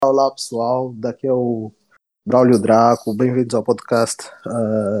olá pessoal, daqui é o Braulio Draco, bem-vindos ao podcast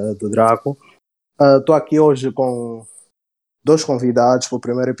do Draco. Estou aqui hoje com dois convidados para o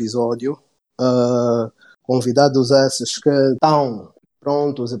primeiro episódio, convidados esses que estão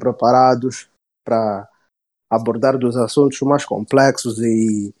prontos e preparados para abordar dos assuntos mais complexos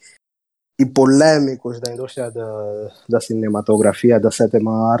e polêmicos da indústria da cinematografia, da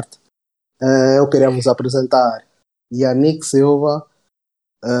sétima arte. Eu queria vos apresentar Yannick Silva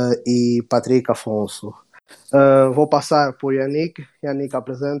e Patrick Afonso. Vou passar por Yannick. Yannick,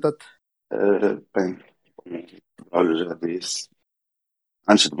 apresenta-te. Bem, como o Braulio já disse,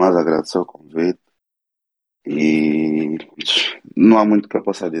 antes de mais agradecer o convite e não há muito que eu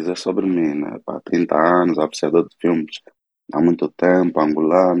possa dizer sobre mim, né? Pá, 30 anos, apreciador de filmes há muito tempo,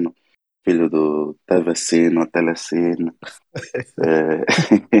 angolano, filho do TV-Cine, Telecine, eh,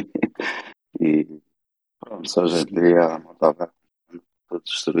 e pronto, hoje em dia não estava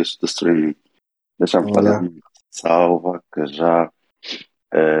todos os serviços de streaming. Deixa-me fazer Yeah. uma salva que já,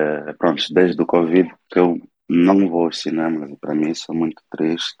 pronto, desde o Covid que eu não vou aos cinemas e para mim isso é muito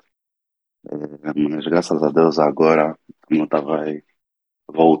triste. Mas graças a Deus agora, como eu estava aí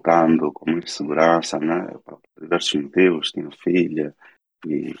voltando com muita segurança, né? Por diversos motivos, tinha filha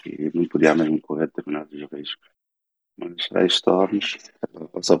e não podia mesmo correr determinados riscos. Mas aí estamos,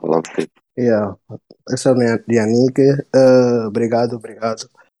 passou a palavra para ti. Yeah. Esse é o Yannick. Obrigado.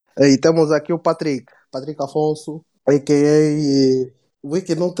 E temos aqui o Patrick Afonso, a.k.a.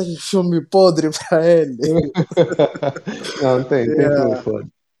 Wiki não tem filme podre para ele. Não, tem filme Yeah. foda.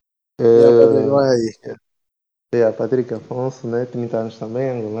 Patrick, vai aí. Patrick Afonso, né? 30 anos também,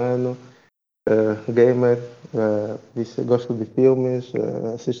 angolano, gamer, gosto de filmes,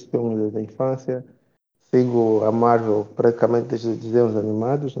 assisto filmes desde a infância, sigo a Marvel praticamente desde os desenhos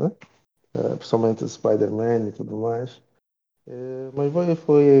animados, né? Principalmente o Spider-Man e tudo mais. Mas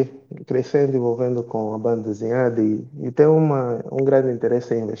fui crescendo, envolvendo com a banda desenhada e tenho um grande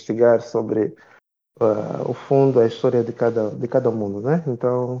interesse em investigar sobre o fundo, a história de cada mundo, né?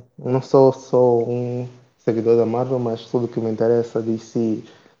 Então, não sou só um seguidor da Marvel, mas tudo que me interessa, DC,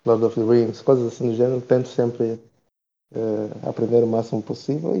 Lord of the Rings, coisas assim do gênero, tento sempre aprender o máximo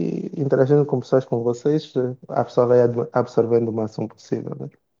possível e interagindo com pessoas como vocês, a pessoa vai absorvendo o máximo possível, né?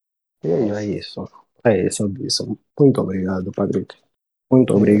 E é isso. É isso. Muito obrigado, Patrick.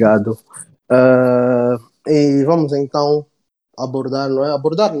 Muito Yeah. obrigado. E vamos então abordar, não é?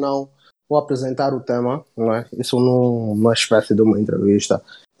 Abordar não, vou apresentar o tema, não é? Isso numa espécie de uma entrevista,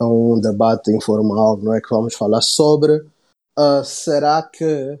 é um debate informal, não é? Que vamos falar sobre será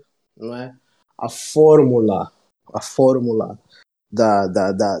que, não é? A fórmula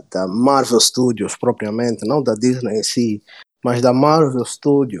da Marvel Studios propriamente, não da Disney em si, mas da Marvel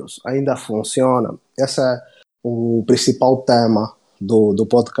Studios ainda funciona. Esse é o principal tema do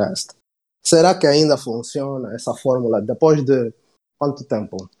podcast. Será que ainda funciona essa fórmula depois de quanto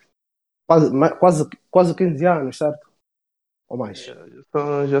tempo? Quase 15 anos, certo? Ou mais?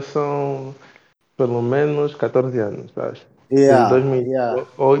 Já são pelo menos 14 anos, acho. Desde Yeah.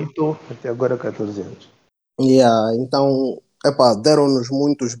 2008 até agora 14 anos. Então, deram-nos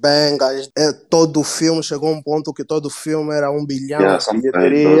muitos bangers. Todo o filme chegou a um ponto que todo o filme era 1 bilhão de São aí 12,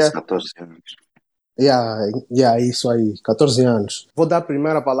 bilheteria. 14 anos. Isso aí, 14 anos. Vou dar a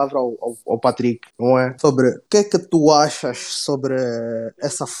primeira palavra ao Patrick, não é? Sobre o que é que tu achas sobre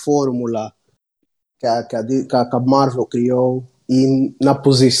essa fórmula que a Marvel criou e na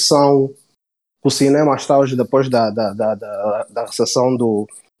posição que o cinema está hoje depois da recessão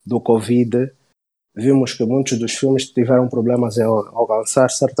do Covid. Vimos que muitos dos filmes tiveram problemas em alcançar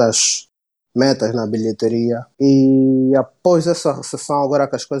certas metas na bilheteria e após essa recessão, agora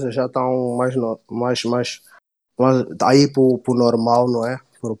que as coisas já estão mais aí pro normal, não é?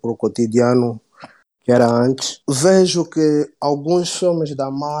 Pro cotidiano que era antes, vejo que alguns filmes da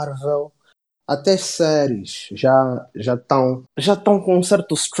Marvel, até séries, já estão com um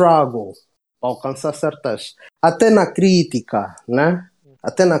certo struggle para alcançar certas, até na crítica, né?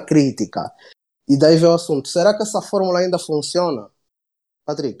 Até na crítica. E daí vem o assunto. Será que essa fórmula ainda funciona,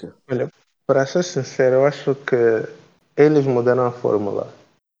 Patrick? Olha, para ser sincero, eu acho que eles mudaram a fórmula.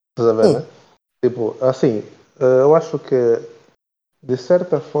 Estás a ver, né? Tipo, assim, eu acho que de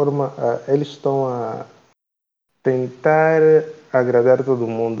certa forma eles estão a tentar agradar todo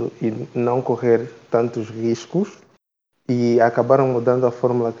mundo e não correr tantos riscos e acabaram mudando a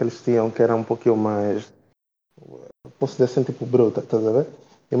fórmula que eles tinham, que era um pouquinho mais, posso dizer assim, tipo bruta, estás a ver?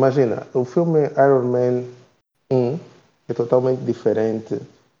 Imagina, o filme Iron Man 1 é totalmente diferente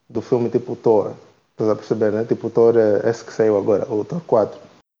do filme tipo Thor, estás a perceber, né? Tipo Thor, esse que saiu agora, o Thor 4.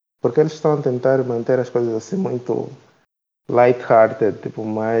 Porque eles estão a tentar manter as coisas assim muito light-hearted, tipo,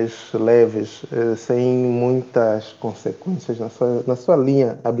 mais leves, sem muitas consequências na sua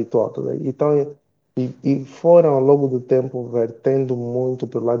linha habitual. Tá vendo? Então, e foram ao longo do tempo vertendo muito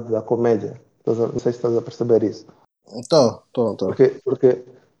pro lado da comédia. Não sei se estás a perceber isso. Tô. Porque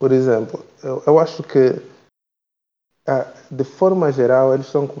por exemplo, eu acho que de forma geral eles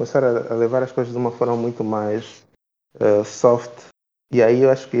estão a começar a levar as coisas de uma forma muito mais soft. E aí eu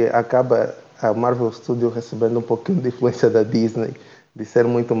acho que acaba a Marvel Studio recebendo um pouquinho de influência da Disney, de ser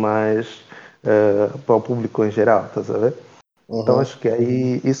muito mais para o público em geral, estás a ver? Então Uhum. acho que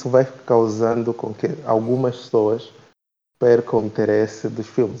aí isso vai causando com que algumas pessoas percam o interesse dos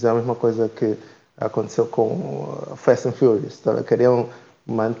filmes. É a mesma coisa que aconteceu com Fast and Furious. Tá? Queriam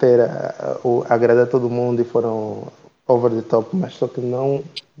manter, agradar todo mundo e foram over the top, mas só que não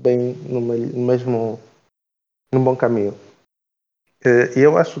bem no mesmo, no bom caminho. E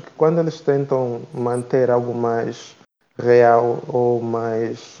eu acho que quando eles tentam manter algo mais real ou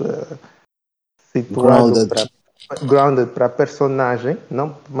mais situado Grounded. para grounded para a personagem,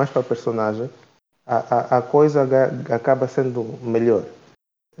 não mais para a personagem, a coisa acaba sendo melhor.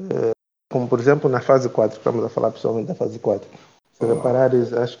 Como por exemplo na fase 4, estamos a falar principalmente da fase 4. Se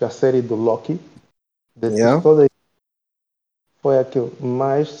reparares, acho que a série do Loki, dessas Yeah. todas, foi a que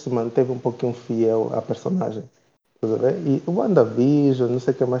mais se manteve um pouquinho fiel à personagem. Estás a ver? E o WandaVision, não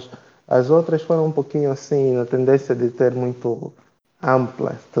sei o que mais. As outras foram um pouquinho assim, na tendência de ter muito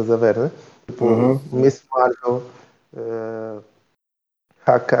ampla, estás a ver, né? Tipo, Uhum. Miss Marvel, uh,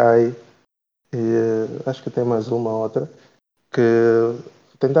 Hawkeye, e acho que tem mais uma outra, que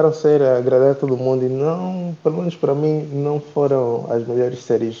tentaram ser agradar a todo mundo e não, pelo menos para mim, não foram as melhores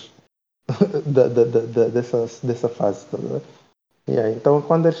séries dessa fase. Tá vendo? Yeah, então,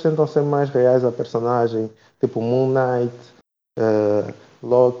 quando eles tentam ser mais reais a personagem, tipo Moon Knight,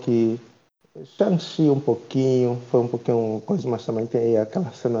 Loki, Shang-Chi um pouquinho, foi um pouquinho coisa, mas também tem aí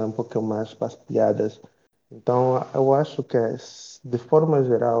aquela cena um pouquinho mais para as piadas. Então, eu acho que, de forma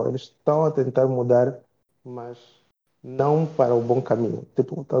geral, eles estão a tentar mudar, mas não para o bom caminho.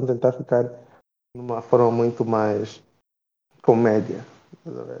 Tipo, estão a tentar ficar numa forma muito mais comédia.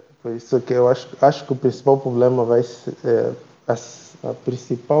 Por isso que eu acho que o principal problema vai ser, a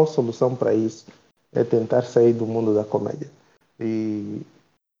principal solução para isso é tentar sair do mundo da comédia. E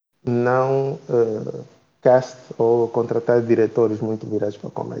não cast ou contratar diretores muito virados para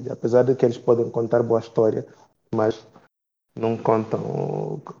a comédia. Apesar de que eles podem contar boa história, mas não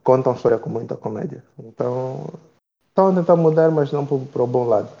contam história com muita comédia. Então, estão a tentar mudar, mas não para o bom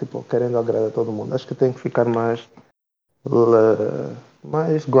lado, tipo, querendo agradar todo mundo. Acho que tem que ficar mais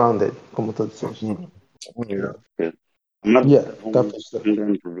grounded, como tu disseste. Yeah. Ok. A Marvel Yeah, teve tá um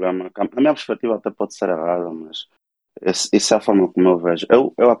grande problema. A minha perspectiva até pode ser errada, mas essa é a forma como eu vejo.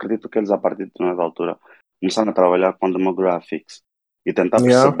 Eu acredito que eles, a partir de uma altura, começaram a trabalhar com demographics e tentar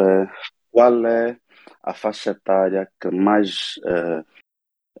Yeah. perceber qual é a faixa etária que mais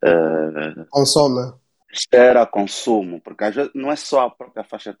Consome. gera consumo, porque às vezes não é só a própria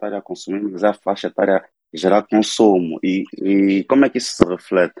faixa etária a consumir, mas é a faixa etária a gerar consumo. E como é que isso se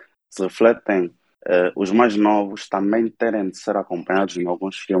reflete? Se reflete em os mais novos também terem de ser acompanhados em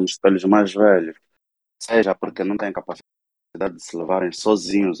alguns filmes pelos mais velhos, seja porque não têm capacidade de se levarem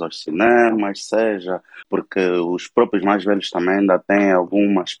sozinhos aos cinemas, seja porque os próprios mais velhos também ainda têm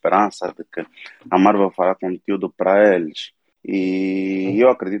alguma esperança de que a Marvel fará conteúdo para eles. E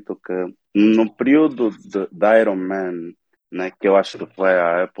eu acredito que no período da Iron Man, né, que eu acho que foi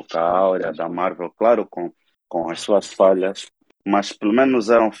a época áurea da Marvel, claro, com as suas falhas, mas pelo menos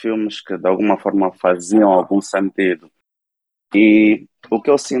eram filmes que de alguma forma faziam algum sentido. E o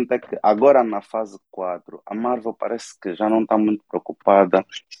que eu sinto é que agora na fase 4 a Marvel parece que já não está muito preocupada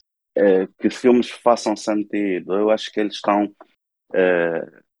que os filmes façam sentido. Eu acho que eles estão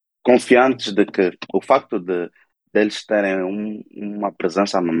confiantes de que o facto de eles terem uma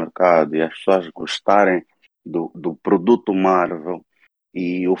presença no mercado e as pessoas gostarem do produto Marvel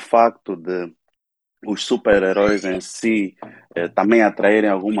e o facto de os super-heróis em si também atraírem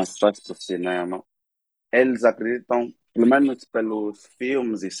algumas pessoas para o cinema, eles acreditam, pelo menos pelos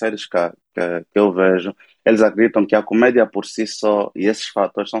filmes e séries que eu vejo, eles acreditam que a comédia por si só e esses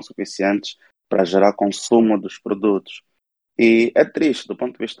fatores são suficientes para gerar consumo dos produtos. E é triste, do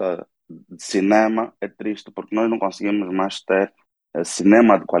ponto de vista de cinema, é triste porque nós não conseguimos mais ter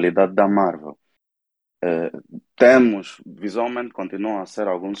cinema de qualidade da Marvel. Eh, Temos, visualmente continuam a ser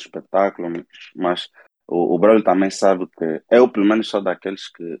alguns espetáculos, mas o Braulio também sabe que eu, pelo menos, sou daqueles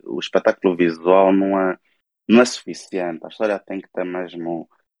que o espetáculo visual não é suficiente. A história tem que ter mesmo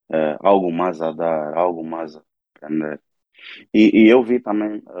algo mais a dar, algo mais a aprender. E eu vi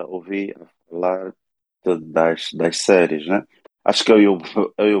também, ouvi falar das séries, né? Acho que eu e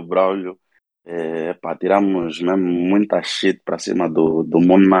o Braulio tiramos mesmo muita shit para cima do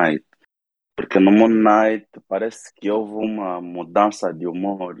Moon Knight. Porque no Moon Knight parece que houve uma mudança de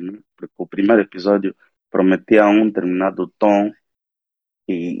humor, né? Porque o primeiro episódio prometia um determinado tom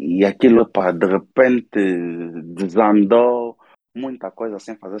e aquilo, pá, de repente desandou, muita coisa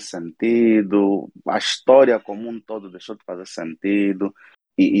sem fazer sentido, a história como um todo deixou de fazer sentido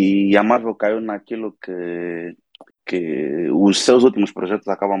e a Marvel caiu naquilo que os seus últimos projetos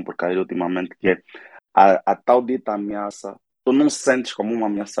acabam por cair ultimamente, que é a tal dita ameaça, tu não sentes como uma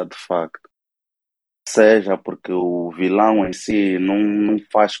ameaça de facto. Seja porque o vilão em si não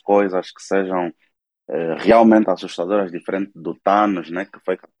faz coisas que sejam realmente assustadoras, diferente do Thanos, né, que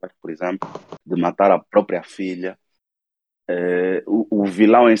foi capaz, por exemplo, de matar a própria filha. O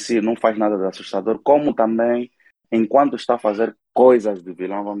vilão em si não faz nada de assustador, como também, enquanto está a fazer coisas de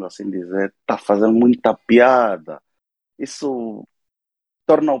vilão, vamos assim dizer, está a fazer muita piada. Isso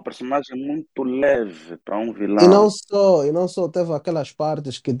torna o personagem muito leve para um vilão. E não só teve aquelas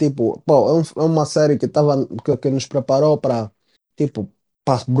partes que, tipo, pô, é uma série que nos preparou para, tipo,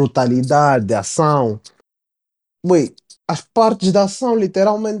 para brutalidade, ação. Ui, as partes da ação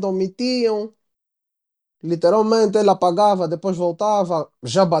literalmente omitiam, literalmente ele apagava, depois voltava,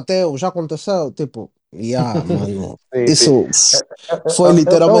 já bateu, já aconteceu, tipo, mano, Sim, sim. isso foi Eu, eu,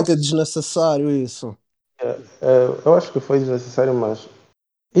 literalmente desnecessário, isso. eu acho que foi desnecessário, mas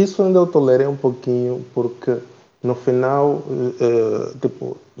isso ainda eu tolerei um pouquinho, porque no final,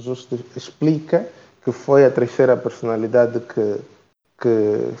 tipo, justo explica que foi a terceira personalidade que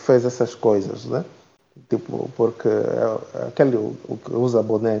fez essas coisas, né? Tipo, porque é aquele o que usa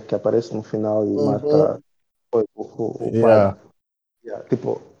boné que aparece no final e Uhum. mata o pai. Yeah. Yeah,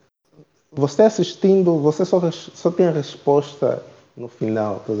 tipo, você assistindo, você só tem a resposta no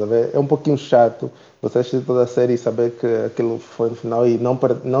final, tá a ver? É um pouquinho chato você assistir toda a série e saber que aquilo foi no final e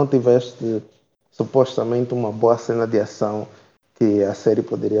não tiveste supostamente uma boa cena de ação que a série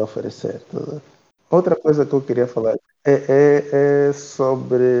poderia oferecer. Tá a ver? Outra coisa que eu queria falar é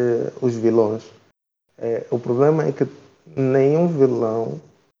sobre os vilões. O problema é que nenhum vilão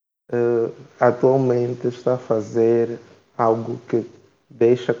atualmente está a fazer algo que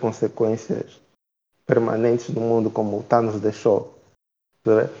deixa consequências permanentes no mundo como o Thanos deixou.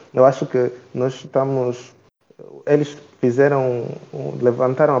 Tá. Eu acho que nós estamos. Eles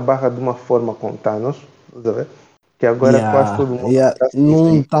levantaram a barra de uma forma com Thanos, tá, que agora quase todo mundo está Não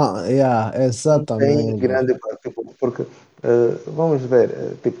sensível. tá, Não tem exatamente. grande. Tipo, porque, vamos ver,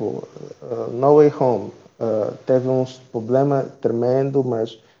 tipo, No Way Home teve um problema tremendo,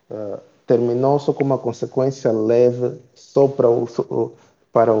 mas terminou só com uma consequência leve só para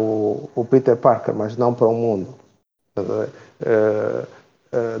o Peter Parker, mas não para o mundo.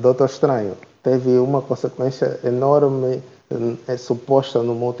 Doutor Estranho teve uma consequência enorme, suposta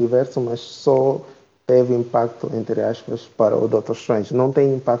no multiverso, mas só teve impacto, entre aspas, para o Doutor Strange. Não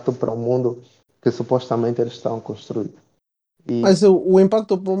tem impacto para o mundo que supostamente eles estão a construir. E, Mas o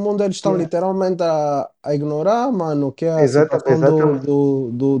impacto para o mundo eles estão yeah, literalmente a ignorar, mano, que é a situação exatamente.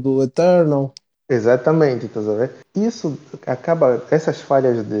 do Eternal. Exatamente, estás a ver? Isso acaba, essas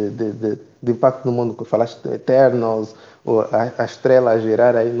falhas de impacto no mundo que falaste, de Eternals, ou a estrela a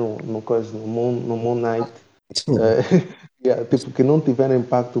girar aí no Moon Knight, tipo, que não tiveram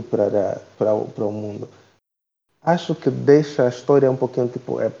impacto para o mundo. Acho que deixa a história um pouquinho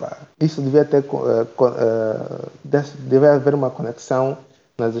tipo, epa, isso devia ter, deve haver uma conexão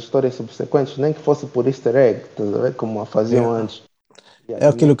nas histórias subsequentes, nem que fosse por easter egg, estás a ver? Como a faziam Yeah. antes. Yeah, É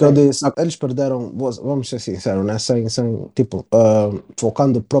e não aquilo que eu tem. disse, eles perderam, vamos ser sinceros, né? Tipo,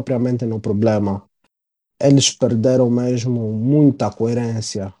 focando propriamente no problema, eles perderam mesmo muita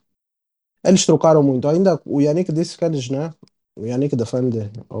coerência. Eles trocaram muito. Ainda o Yannick disse que eles, né? O Yannick defende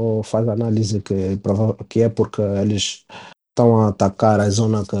ou faz análise que é porque eles estão a atacar a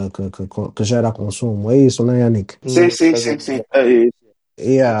zona que gera consumo. É isso, né, Yannick? Sim, sim, Faz sim, a- sim. É isso. Eu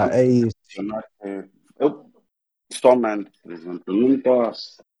Yeah, também é isso. mencionar que eu, pessoalmente, por exemplo, não estou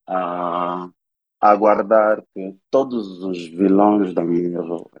a aguardar que todos os vilões da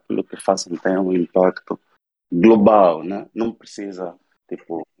Marvel, aquilo que façam, tenham um impacto global, né? Não precisa,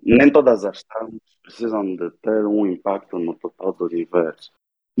 tipo, nem todas as tramas precisam de ter um impacto no total do universo,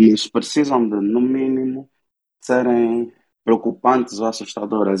 mas precisam de, no mínimo, serem preocupantes ou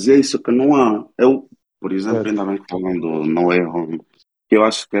assustadoras. E é isso que não há. Eu, por exemplo, Certo. ainda bem que falando no erro, que eu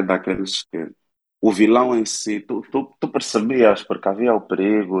acho que é daqueles que o vilão em si, tu percebias, porque havia o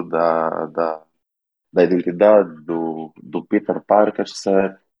perigo da identidade do Peter Parker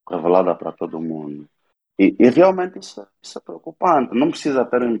ser revelada para todo mundo. E realmente isso é preocupante. Não precisa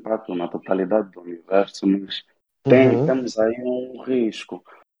ter um impacto na totalidade do universo, mas Uhum. temos aí um risco.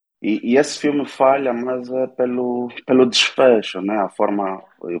 E esse filme falha, mas é pelo desfecho, né? A forma,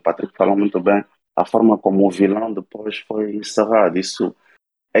 o Patrick falou muito bem, a forma como o vilão depois foi encerrado. Isso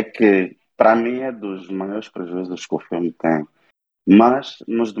é que, para mim, é dos maiores prejuízos que o filme tem. Mas,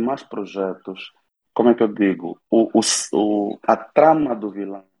 nos demais projetos, como é que eu digo? A trama do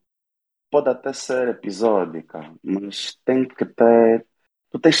vilão pode até ser episódica, mas tem que ter.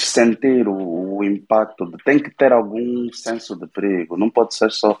 Tu tens que sentir o impacto, tem que ter algum senso de perigo. Não pode ser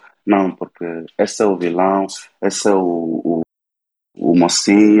só, não, porque esse é o vilão, esse é o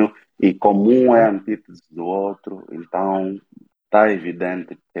mocinho, e como um é a antítese do outro, então está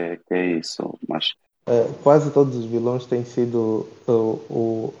evidente que é isso. Mas Quase todos os vilões têm sido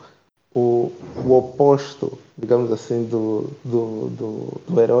o, o oposto, digamos assim, do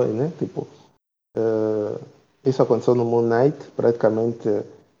herói, né? Tipo, isso aconteceu no Moon Knight, praticamente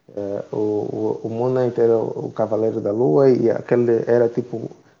o Moon Knight era o Cavaleiro da Lua e aquele era tipo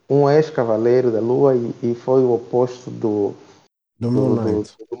um ex-Cavaleiro da Lua e foi o oposto Do Moon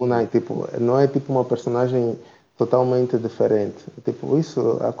Knight. do Moon Knight. Tipo, não é tipo uma personagem totalmente diferente. Tipo,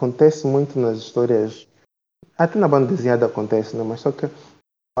 isso acontece muito nas histórias, até na banda desenhada acontece, né? Mas só que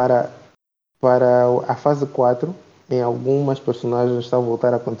para, para a fase 4 em algumas personagens está a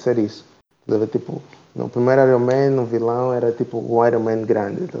voltar a acontecer isso. Tá vendo? Tipo, no primeiro Iron Man, o vilão era tipo um Iron Man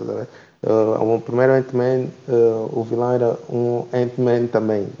grande. Tá vendo? O primeiro Ant-Man, o vilão era um Ant-Man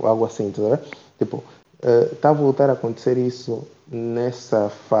também, ou algo assim. Tá vendo? Tipo, está a voltar a acontecer isso nessa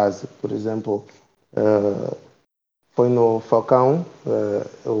fase. Por exemplo, foi no Falcão,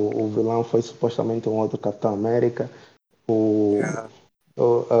 o vilão foi supostamente um outro Capitão América. O,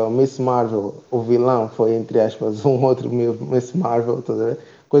 Yeah. Miss Marvel, o vilão foi, entre aspas, um outro Miss Marvel, tá vendo?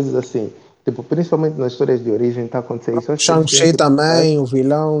 Coisas assim. Tipo, principalmente nas histórias de origem está acontecendo isso. Acho que eles têm Shang-Chi que tentar. também, o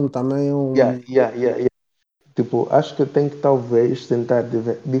vilão também é Yeah, um. yeah, yeah, yeah. Tipo, acho que tem que talvez tentar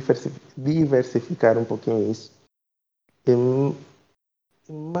diversificar um pouquinho isso. E,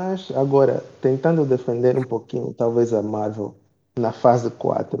 mas agora, tentando defender um pouquinho, talvez a Marvel na fase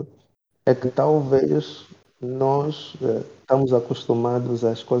 4 é que talvez nós estamos acostumados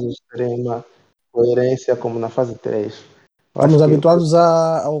às coisas terem uma coerência como na fase 3. Eu Estamos acho que habituados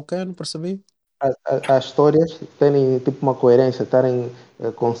ao quê? Não percebi? as histórias terem tipo uma coerência, estarem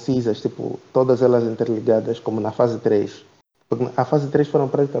concisas, tipo, todas elas interligadas, como na fase 3. Porque a fase 3 foram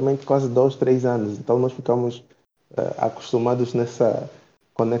praticamente quase 2, 3 anos, então nós ficamos acostumados nessa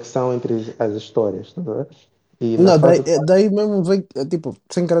conexão entre as histórias. Tá vendo? E na Não, fase 4, daí mesmo vem, tipo,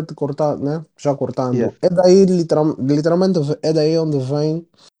 sem querer te cortar, né? Já yeah, cortando. É daí, literalmente, é daí onde vem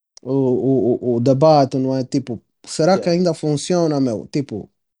o debate, não é? Tipo, será que yeah, ainda funciona, meu? Tipo,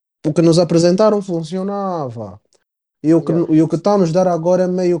 o que nos apresentaram funcionava. yeah, E o que está a nos dar agora é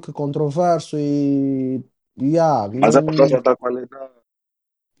meio que controverso e. Yeah, mas é por não, causa da qualidade.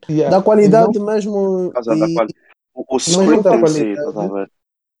 yeah. da E não, qualidade mesmo. Por causa da qualidade. O não só script da em si, estás a qualidade, ver?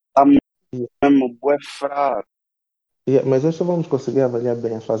 Está mesmo bué fraco. mas nós só vamos conseguir avaliar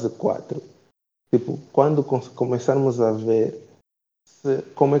bem a fase 4. Tipo, quando começarmos a ver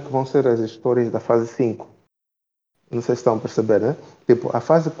como é que vão ser as histórias da fase 5. Não sei se estão a perceber, né? Tipo, a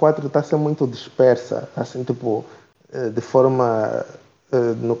fase 4 está a ser muito dispersa, está assim, tipo, de forma,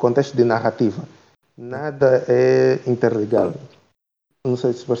 no contexto de narrativa. Nada é interligado. Não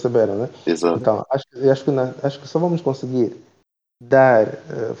sei se perceberam, né? Exato. Então, acho que só vamos conseguir dar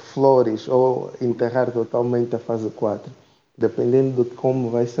flores ou enterrar totalmente a fase 4 dependendo de como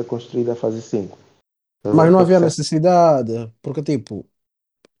vai ser construída a fase 5. Tá Mas vendo? não Porque havia necessidade, porque, tipo,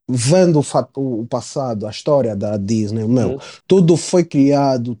 vendo o passado, a história da Disney, meu, Uhum. tudo foi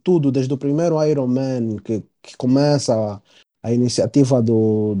criado, tudo desde o primeiro Iron Man, que começa a iniciativa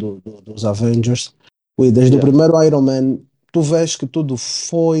dos Avengers, e desde o Yeah. primeiro Iron Man, tu vês que tudo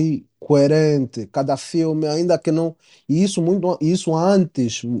foi coerente, cada filme, ainda que não, e isso muito, isso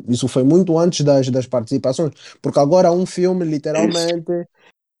antes, isso foi muito antes das participações, porque agora um filme, É isso. literalmente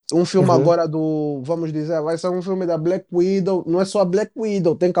um filme Uhum. agora vamos dizer, vai ser um filme da Black Widow, não é só a Black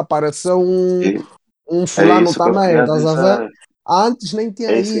Widow, tem que aparecer um É fulano isso que eu também, queria estás a ver? dizer. Antes nem tinha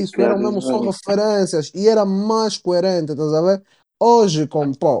É isso que eu isso, queria eram mesmo só dizer. referências e era mais coerente, estás a ver? Hoje,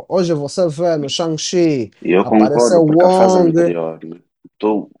 pô, hoje você vê no Shang-Chi, E eu apareceu concordo, porque a fase Wong, anterior, né?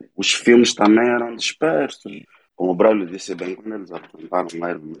 Então, os filmes também eram dispersos. Como o Braulio disse bem, quando eles apresentaram o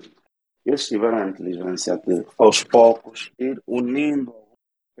Iron Man, eles tiveram a inteligência de, aos poucos, ir unindo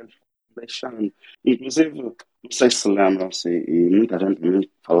que eles foram deixando. Inclusive, não sei se lembram-se, e muita gente também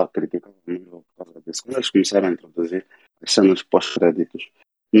fala, criticava muito por causa disso. Quando eles começaram a introduzir as cenas pós-créditos,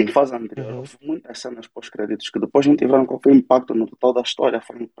 Na fase anterior, Uhum, houve muitas cenas pós-créditos que depois não tiveram qualquer impacto no total da história,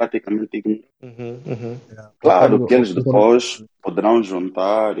 foram praticamente ignoradas. uhum, uhum. Yeah. Claro que eles depois poderão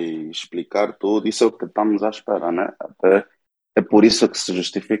juntar e explicar tudo, isso é o que estamos à espera, né? Até é por isso que se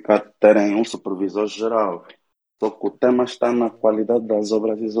justifica terem um supervisor geral. Só que o tema está na qualidade das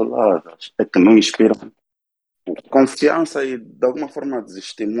obras isoladas, é que não inspiram confiança e de alguma forma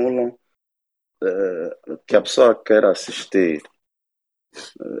desestimulam que a pessoa queira assistir.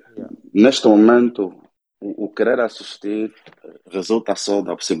 Yeah. Neste momento, o querer assistir resulta só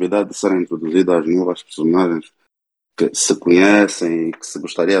da possibilidade de serem introduzidas novas personagens que se conhecem e que se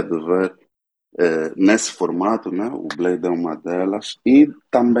gostaria de ver nesse formato, né? O Blade é uma delas, e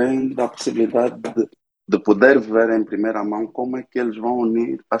também da possibilidade de poder ver em primeira mão como é que eles vão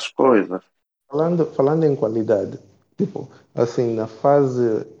unir as coisas. Falando em qualidade, tipo, assim, na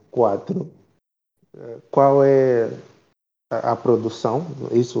fase 4, qual é a produção?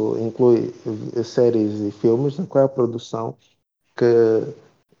 Isso inclui séries e filmes, né? Qual é a produção que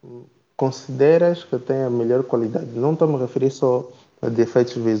consideras que tem a melhor qualidade? Não estou a me referir só a de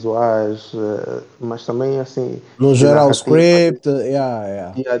efeitos visuais, mas também assim No de geral, narrativa, script,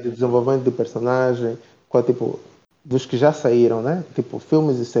 yeah, yeah. de desenvolvimento de personagem, qual tipo dos que já saíram, né? Tipo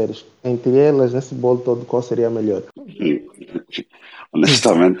filmes e séries. Entre elas, nesse bolo todo, qual seria a melhor?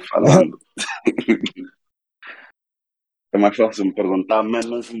 Honestamente falando, é mais fácil me perguntar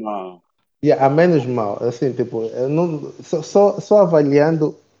menos mal. E a menos mal, assim, tipo, eu não, só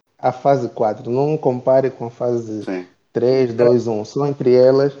avaliando a fase 4, não compare com a fase Sim, 3, 2, 1, só entre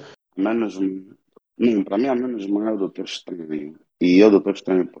elas. menos. Não, para mim, é menos mal é o Doutor Estranho. E eu, Doutor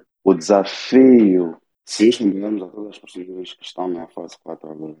Estranho, o desafio, se nos compararmos a todas as personagens que estão na fase 4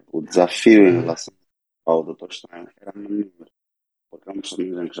 agora, o desafio em Uhum, relação ao Doutor Estranho era menor. Porque é um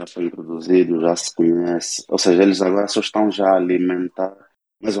personagem que já foi introduzido, já se conhece. Ou seja, eles agora só estão já a alimentar,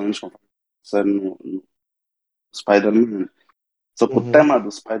 mais ou menos como ser no Spider-Man. Só que o uhum. tema do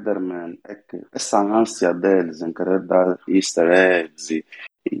Spider-Man é que essa ânsia deles em querer dar easter eggs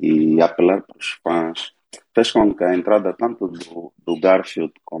e apelar para os fãs fez com que a entrada tanto do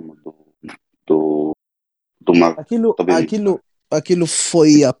Garfield como do, do Aquilo, Tobey Maguire aquilo, aquilo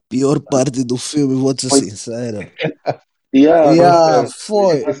foi a pior parte do filme, vou ser foi, sincero. foi, Yeah, Fanservice,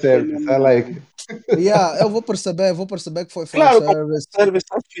 foi. foi fanservice, I like mesmo. it. Yeah, eu vou perceber que foi Claro, para fanservice. fanservice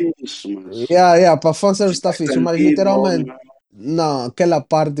está fixe, mas Yeah, para fanservice está faz fixe, mas sentido, literalmente, né? não, aquela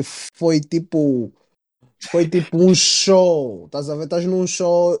parte foi tipo um show. Estás a ver? Estás num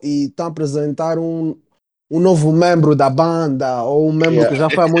show e estão a apresentar um novo membro da banda ou um membro Yeah. que já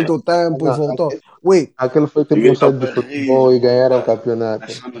foi há muito tempo e Não, voltou. Ui, aquele foi Em tipo um vez de set de futebol rir, e ganharam o vai campeonato.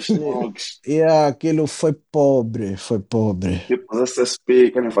 deixando os slogos. yeah, aquilo foi pobre, foi pobre. Tipo, os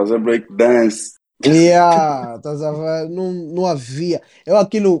SSP querem fazer breakdance. Yeah, estás a ver? Não, não havia.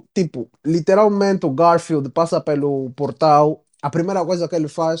 Aquilo, tipo, literalmente o Garfield passa pelo portal, a primeira coisa que ele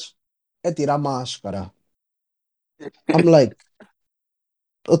faz é tirar a máscara. I'm like,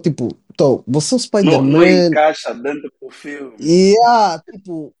 tipo, você é o Não Spider-Man. encaixa dentro do filme.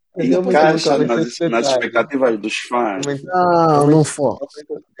 Tipo, Eu e depois realmente eles, nunca Encaixa pensei nesse nas detalhe. expectativas dos fãs. Realmente, não, não realmente, foi.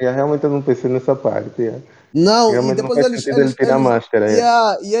 realmente eu não pensei nessa parte. Yeah. Não, e Realmente não depois faz eles, sentido ele eles, tirar a eles, máscara.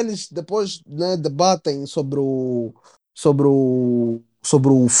 Yeah. yeah, e eles depois, né, debatem sobre o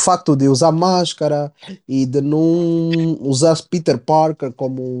fato de usar máscara e de não usar Peter Parker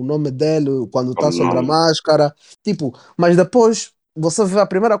como o nome dele quando está Como sobre a não? máscara. Tipo, mas depois você vê a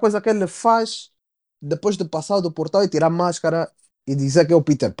primeira coisa que ele faz depois de passar do portal e tirar a máscara e dizer que é o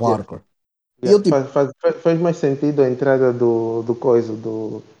Peter Yeah. Parker. E Yeah. eu tipo, Faz mais sentido a entrada do coisa,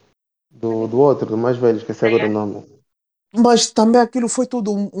 do outro, do mais velho, esqueci agora o nome. mas também aquilo foi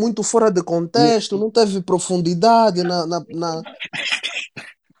tudo muito fora de E, contexto, não teve profundidade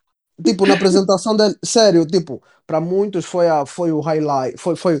tipo, na apresentação dele. Sério, tipo, para muitos foi o highlight,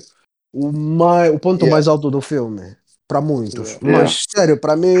 foi o ponto yeah, mais alto do filme. Para muitos. yeah. Yeah. Mas, sério,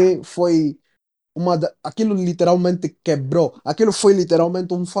 para mim foi aquilo literalmente quebrou. Aquilo foi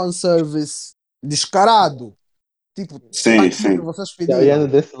literalmente um fanservice descarado. Tipo, Sim, aquilo que sim. vocês Yeah, olhando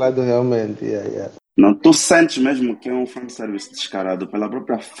pediram. desse lado, realmente. Yeah, yeah. Não, tu sentes mesmo que é um fanservice descarado pela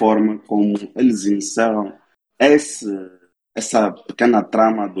própria forma como eles encerram esse, essa pequena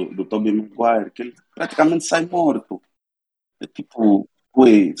trama do Tobey Maguire, que ele praticamente sai morto. É tipo,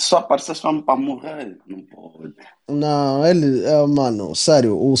 ui, só apareceu só para morrer. Não pode. Não, mano,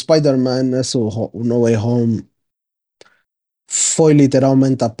 sério, o Spider-Man, o No Way Home, foi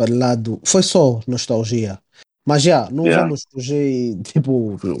literalmente apelado. Foi só nostalgia. Mas já, não Yeah. vamos fugir,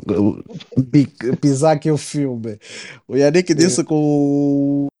 tipo, pisar aqui o filme. O Yannick Sim. disse que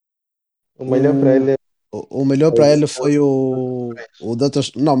o, O melhor para o, ele é O melhor para ele foi o Doutor.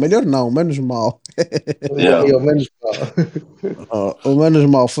 Não, melhor não, menos mal. Yeah. Eu menos mal. O menos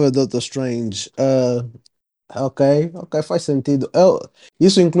mal foi o Doutor Strange. Ok, ok, faz sentido.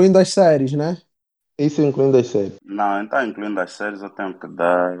 Isso incluindo as séries, né? Isso incluindo as séries. Não, então, incluindo as séries, eu tenho que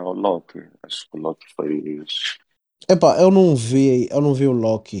dar ao Loki. Acho que o Loki foi. Epá, eu não vi o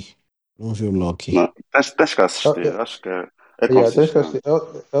Loki. Não vi o Loki. Não, tens que Eu, assistir. eu, Acho que é yeah, tens que consistente. assistir.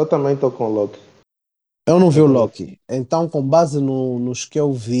 Eu também estou com o Loki. Eu não vi Eu o também. Loki. Então, com base nos que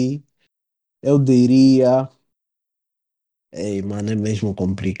eu vi, eu diria. Ei, mano, é mesmo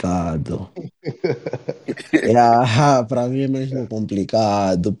complicado. Para mim é mesmo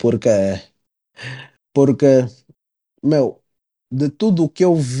complicado. Porque, meu, de tudo o que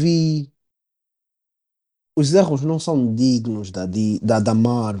eu vi, os erros não são dignos da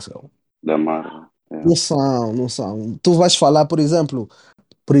Marvel. Da Marvel. Yeah. Não são, não são. Tu vais falar, por exemplo,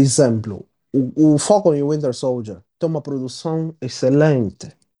 o Falcon e o Winter Soldier tem uma produção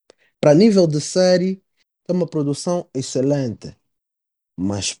excelente. Para nível de série, tem uma produção excelente,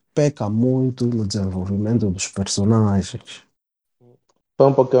 mas peca muito no desenvolvimento dos personagens. Foi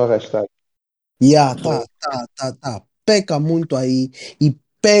um pouquinho arrastado. Tá, tá, tá, tá. Peca muito aí e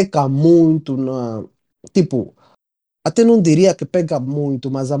peca muito na. Tipo, até não diria que peca muito,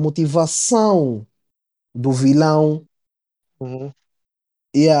 mas a motivação do vilão. Uhum,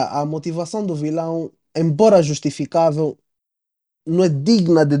 A motivação do vilão, embora justificável, não é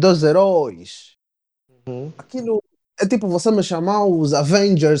digna de dois heróis. uhum. Aquilo é tipo você me chamar os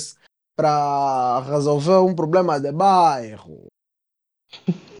Avengers para resolver um problema de bairro.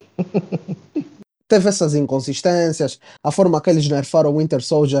 Teve essas inconsistências, a forma que eles nerfaram o Winter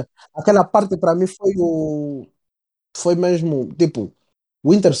Soldier. Aquela parte para mim foi mesmo tipo,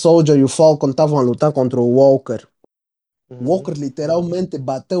 o Winter Soldier e o Falcon estavam a lutar contra o Walker. O Uhum, Walker literalmente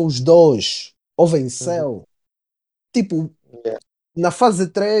bateu os dois, ou uhum. venceu. Tipo, Yeah. na fase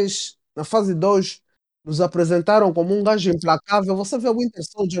 3, na fase 2, nos apresentaram como um gajo implacável. Você vê o Winter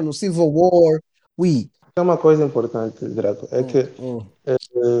Soldier no Civil War. Ui. Tem uma coisa importante, Draco, é que Hum.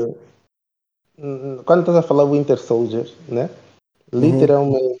 quando estás a falar Winter Soldier, né? Uhum,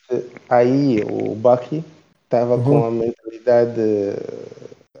 Literalmente aí o Bucky estava com uhum, a mentalidade,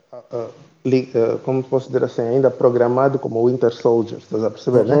 como posso dizer assim, ainda programado como Winter Soldier, estás a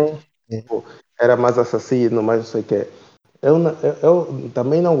perceber, né? uhum, Tipo, era mais assassino, mais não sei o quê. Eu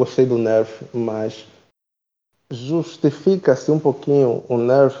também não gostei do Nerf, mas justifica-se um pouquinho o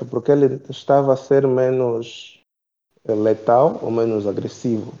Nerf porque ele estava a ser menos letal ou menos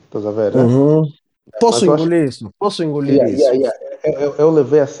agressivo, estás a ver, né? uhum. Posso Mas eu acho que engolir isso, posso engolir yeah, yeah, isso. yeah. Eu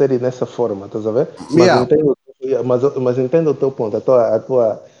levei a série dessa forma, estás a ver? Mas Yeah, entendo, mas entendo o teu ponto, o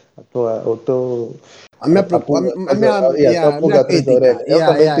teu, a minha, a preocupa- pulga a atrás minha, yeah, a tua yeah, a minha pulga atrás da crítica. orelha.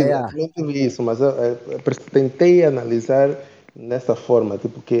 Yeah, yeah, yeah. Eu também tive isso, mas tentei analisar nessa forma,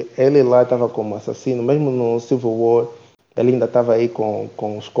 tipo, que ele lá estava como assassino, mesmo no Civil War, ele ainda estava aí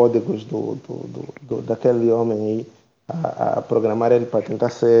com os códigos daquele homem aí, a programar ele para tentar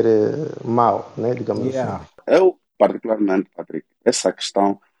ser mau, né, digamos assim. Yeah. Eu, particularmente, Patrick, essa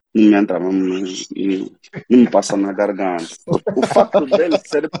questão não me entra mesmo, não me passa na garganta. Porque o facto dele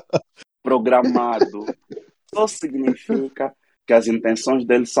ser programado só significa que as intenções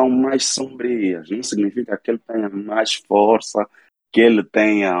dele são mais sombrias. Não significa que ele tenha mais força, que ele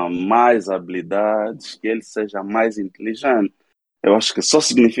tenha mais habilidades, que ele seja mais inteligente. Eu acho que só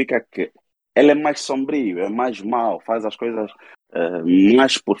significa que ele é mais sombrio, é mais mau, faz as coisas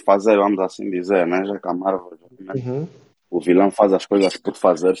mais por fazer, vamos assim dizer, né? Já que a Marvel, geralmente, Uhum. o vilão faz as coisas por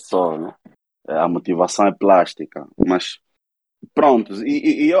fazer só, né? A motivação é plástica, mas pronto,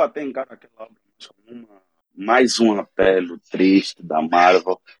 e eu até encaro aquela obra mais como mais um apelo triste da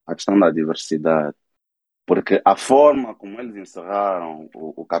Marvel à questão da diversidade, porque a forma como eles encerraram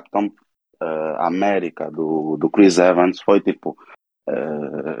o Capitão América do Chris Evans foi tipo.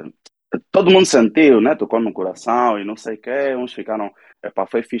 Todo mundo sentiu, né? Tocou no coração e não sei o quê. Uns ficaram, epá,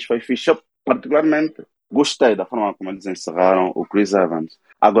 foi fixe, foi fixe. Eu, particularmente, gostei da forma como eles encerraram o Chris Evans.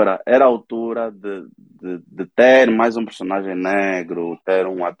 Agora, era a altura de ter mais um personagem negro, ter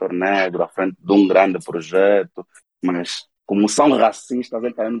um ator negro à frente de um grande projeto, mas como são racistas,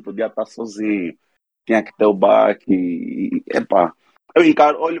 ele também não podia estar sozinho. Tinha que ter o baque. Epá, eu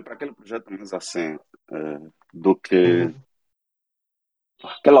encaro, olho para aquele projeto mais assim, do que Uhum.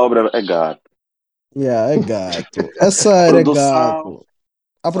 aquela obra é gato. Yeah, é gato. Essa era Produção, gato.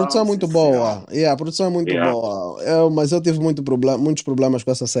 A produção é sim muito senhor. boa. Yeah, a produção é muito Yeah. boa. Mas eu tive muitos problemas com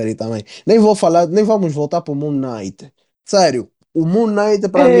essa série também. Nem vou falar, nem vamos voltar para o Moon Knight. Sério, Ei,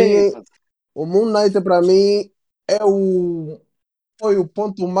 mas O Moon Knight para mim é foi o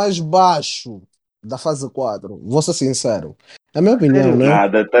ponto mais baixo. da fase 4. Vou ser sincero. A minha opinião, Sério? né?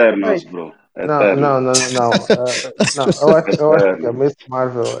 Nada, Eternos, bro. Não, não, Eternos. não, não, não. Não, eu acho que a Eternos. Miss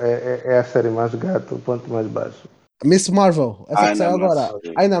Marvel é a série mais gato, o ponto mais baixo. Miss Marvel, essa que Ainda saiu não agora.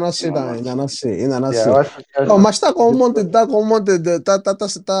 assisti. Ainda não assisti, Ainda não ainda não assisti. assisti, ainda não Yeah, eu assisti. Oh, acho mas está com um monte, depois, tá com um monte de.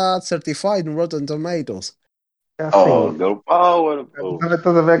 Tá certified no Rotten Tomatoes. é Oh, assim, Girl Power, bro.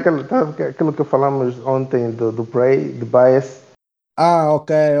 estás a ver aquilo que falamos ontem do Prey, de Bias? Ah,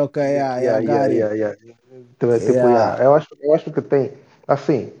 ok, ok, Yeah, yeah, yeah, yeah, got it. yeah, yeah. Tipo, Yeah. yeah, eu acho que tem,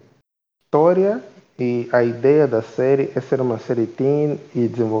 assim, história e a ideia da série é ser uma série teen e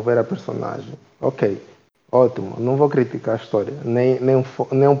desenvolver a personagem. Ok, ótimo, não vou criticar a história,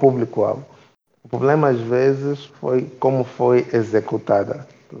 nem um público-alvo. O problema às vezes foi como foi executada.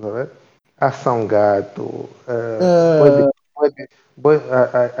 Tá a ver? Ação gato, Eh,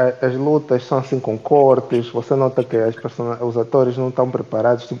 as lutas são assim com cortes, você nota que os atores não estão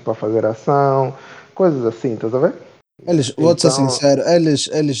preparados tipo, para fazer ação, coisas assim, tá a ver? vou-te ser Então, sincero,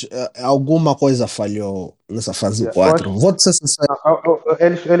 alguma coisa falhou nessa fase yeah, eu 4. acho, Vou-te ser sincero.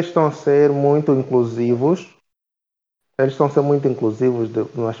 eles estão a ser muito inclusivos, eles estão a ser muito inclusivos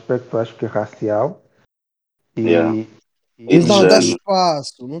no aspecto, acho que racial, Yeah. e, E Não de estão a dar e, género.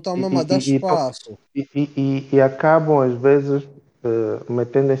 espaço, não estão e, mesmo a dar e, e, to- espaço. e acabam, às vezes,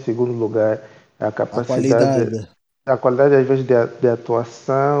 metendo em segundo lugar a A capacidade, qualidade. a qualidade, às vezes, de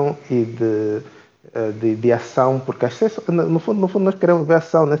atuação e de ação, porque às vezes, no fundo, nós queremos ver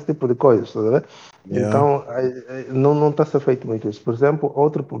ação nesse tipo de coisas, tá vendo? Yeah. Então, não está a ser feito muito isso. Por exemplo,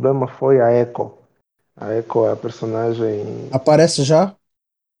 outro problema foi a Echo. A Echo, a personagem, Aparece já?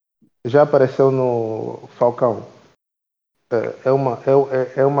 já apareceu no Falcão.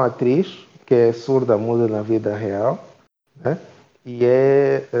 É uma atriz que é surda muda na vida real, né? E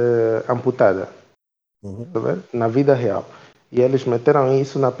é amputada, Uhum. tá vendo? Na vida real. E eles meteram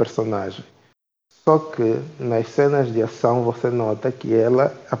isso na personagem. Só que nas cenas de ação você nota que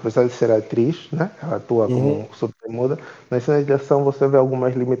ela, apesar de ser atriz, né? Ela atua Uhum. como surda muda, nas cenas de ação você vê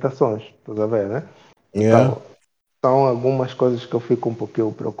algumas limitações, tá vendo, né? Yeah. Então, são algumas coisas que eu fico um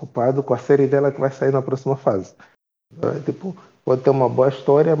pouquinho preocupado com a série dela que vai sair na próxima fase. Tipo, pode ter uma boa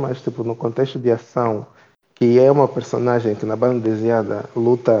história, mas tipo, no contexto de ação, que é uma personagem que na banda desenhada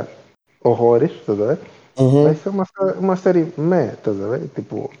luta horrores, tá vendo? Vai Uhum. ser uma série meh, tá vendo?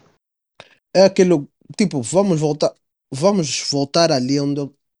 Tipo, É aquilo, tipo, vamos voltar ali onde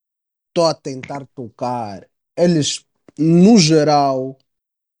eu estou a tentar tocar. Eles, no geral,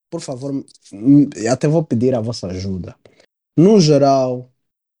 por favor, até vou pedir a vossa ajuda. No geral,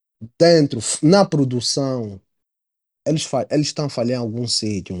 na produção, eles estão a falhar em algum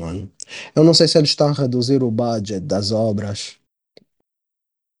sítio, mano. Eu não sei se eles estão a reduzir o budget das obras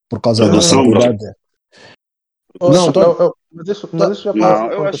por causa da Produção, bro. não, quantidade. Não, Produção. mas isso já parece não.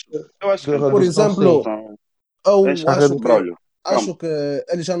 Não, acontecer eu acho de que em termos Por de redução, sim. exemplo, produção, eu deixa. A acho que Brolho, calma. acho que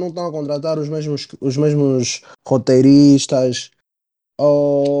eles já não estão a contratar os mesmos roteiristas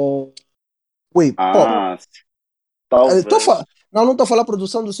ou ui, pô, Ah, talvez. não estou a falar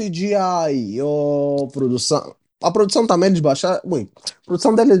produção do CGI ou produção. A produção também eles baixaram. Ui, a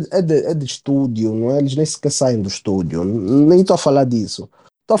produção deles é de estúdio, não é? Eles nem sequer saem do estúdio. Nem estou a falar disso.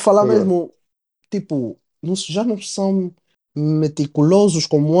 Estou a falar Yeah. mesmo, tipo, já não são meticulosos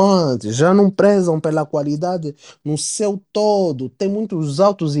como antes, já não prezam pela qualidade no seu todo. Tem muitos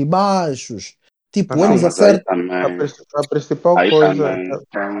altos e baixos. Tipo, Não, eles Assim, mas aí acertam. também, a principal aí coisa. também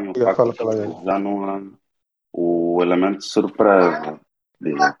tem o Yeah, facto fala, de fala aí. que já não há o elemento de surpresa.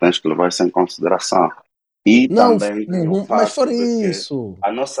 Tens que levar isso em consideração. E Não, também tem o mas facto fora de que isso.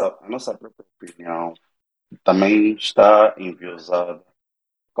 a nossa própria opinião também está enviosada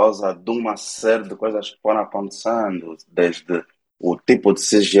por causa de uma série de coisas que foram acontecendo, desde o tipo de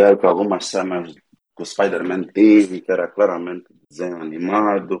CGI que algumas cenas que o Spider-Man teve, que era claramente desenho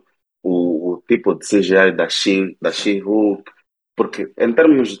animado, o tipo de CGI da She-Hulk, porque em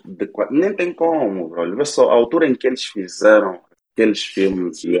termos de nem tem como, bro. Vê só a altura em que eles fizeram aqueles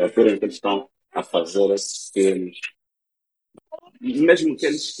filmes e a altura em que eles estão a fazer esses filmes, mesmo que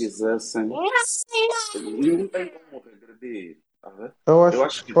eles quisessem, não tem como regredir, tá vendo? Eu Eu acho,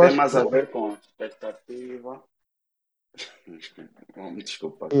 acho que eu tem acho mais que. a ver com a expectativa. Me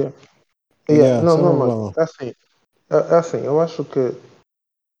desculpa. Yeah, yeah. Yeah, Não, sem não, mas problema. é assim, eu acho que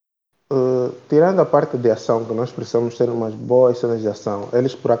tirando a parte de ação, que nós precisamos ter umas boas cenas de ação,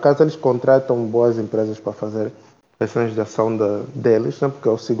 por acaso eles contratam boas empresas para fazer as cenas de ação deles, né? Porque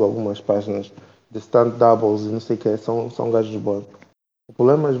eu sigo algumas páginas de stand doubles e não sei o que, são gajos bons. O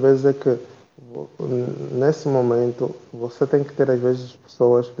problema às vezes é que nesse momento você tem que ter às vezes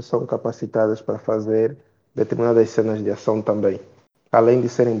pessoas que são capacitadas para fazer determinadas cenas de ação também, além de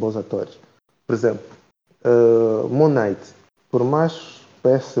serem bons atores. Por exemplo, Moon Knight, por mais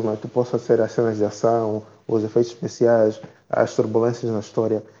péssima que possa ser as cenas de ação, os efeitos especiais, as turbulências na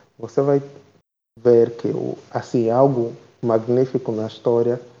história, você vai ver que assim, algo magnífico na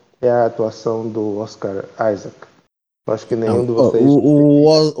história é a atuação do Oscar Isaac. Eu acho que nenhum Não, de vocês.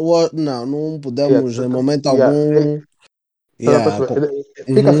 não, não Yeah, podemos em momento yeah, algum. estás a Yeah, perceber?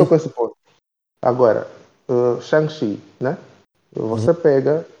 Fica só uhum, com esse ponto. Agora, Shang-Chi, né? uhum. Você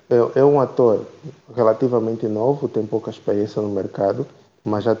pega, é um ator relativamente novo, tem pouca experiência no mercado,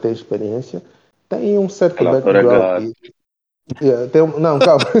 mas já tem experiência, tem um certo Aquele ator é background. gato. Não,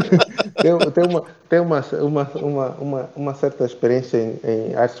 calma. Tem uma certa experiência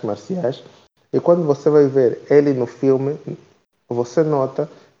em artes marciais. E quando você vai ver ele no filme, você nota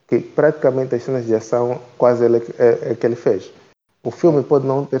que praticamente as cenas de ação quase ele é que ele fez. O filme pode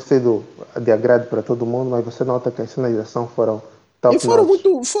não ter sido de agrado para todo mundo, mas você nota que as cenas de ação foram E top foram notch.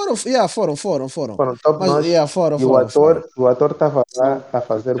 muito. Foram. Foram top Mas, notch yeah, e o foram. ator estava lá a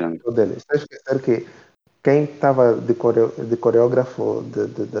fazer o Sim. papel dele. Sem esquecer que quem estava de coreógrafo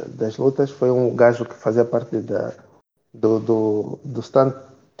das lutas foi um gajo que fazia parte do stunt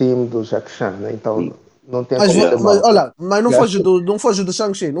team do Jack Chan, né? Então não tinha Mas, como ser Yeah. mas mau, né? olha, mas E acho que, não foge do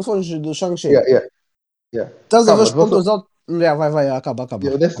Shang-Chi, não foge do yeah, Shang-Chi. yeah, yeah. Estás a ver Calma, os pontos altos? Yeah, vai, acaba.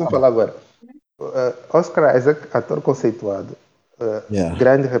 deixa-me falar agora. Oscar Isaac, ator conceituado, Yeah.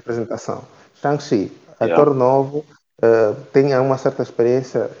 grande representação. Shang-Chi, Yeah. ator novo, tem uma certa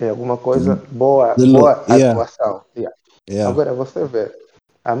experiência em alguma coisa, De boa yeah, atuação. Yeah. yeah. Agora você vê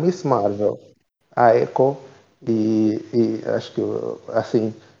a Miss Marvel, a Echo e acho que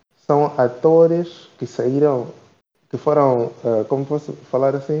assim são atores que saíram, que foram, como posso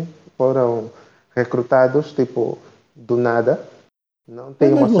falar assim, foram recrutados tipo do nada, não Foi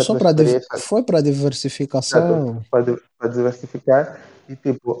tem uma mesmo só certa para experiência. foi para Exato, diversificação. para diversificar. E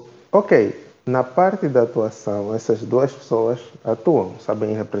tipo, ok, na parte da atuação, essas duas pessoas atuam,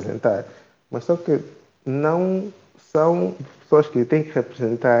 sabem representar, mas só que não são pessoas que têm que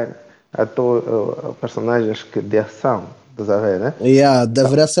representar personagens de ação, estás a ver, né? Yeah, Então,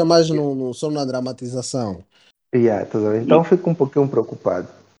 deveria ser mais só na dramatização. yeah, estás a ver? Então fico um pouquinho preocupado.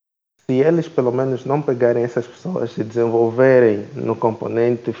 Se eles pelo menos não pegarem essas pessoas e desenvolverem no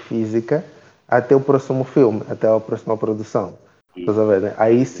componente física até o próximo filme, até a próxima produção. Estás a ver, né?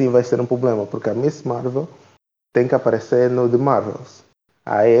 Aí sim vai ser um problema, porque a Miss Marvel tem que aparecer no The Marvels.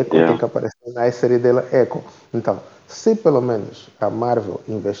 A Echo tem Yeah. que aparecer na série dela Echo. Então, se pelo menos a Marvel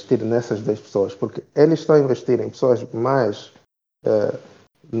investir nessas duas pessoas, porque eles estão a investir em pessoas mais eh,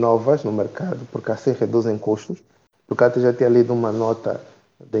 novas no mercado, porque assim reduzem custos. Porque eu já tinha lido uma nota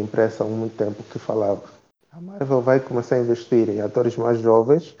da imprensa há muito tempo que falava a Marvel vai começar a investir em atores mais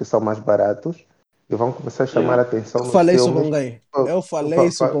jovens, que são mais baratos, e vão começar a chamar a Yeah. atenção Eu nos falei isso com filmes. quem? Eu falei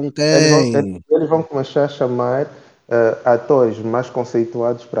isso com Eles vão, quem? eles vão começar a chamar atores mais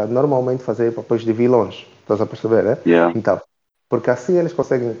conceituados para normalmente fazer papéis de vilões. Estás a perceber, né? Yeah. Então, porque assim eles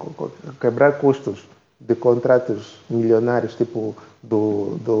conseguem quebrar custos de contratos milionários, tipo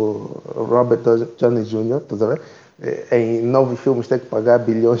do Robert Downey Jr., estás a ver? Em 9 filmes tem que pagar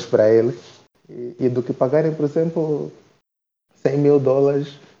bilhões para ele, e do que pagarem, por exemplo, $100 mil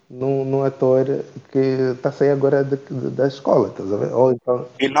num ator que está a sair agora da escola, estás a ver? Ou então,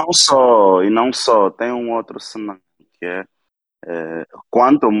 E não só, tem um outro cenário que é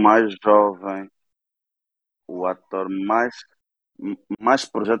quanto mais jovem o ator, mais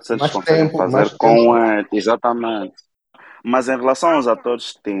projetos eles mais conseguem tempo, fazer mais com tempo. ele, exatamente. Mas em relação aos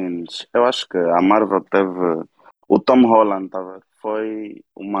atores teens, eu acho que a Marvel teve. O Tom Holland foi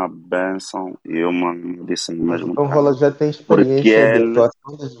uma benção e uma maldição ao Mas o mesmo Tom tempo. Holland já tem Porque experiência de ele,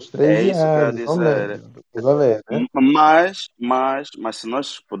 atuação desde os é 13 isso que eu ia anos, ou dizer. menos. Estás a ver, né? Mas se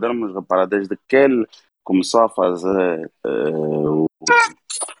nós pudermos reparar, desde que ele começou a fazer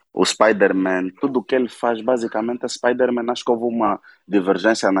o Spider-Man, tudo o que ele faz basicamente é Spider-Man. Acho que houve uma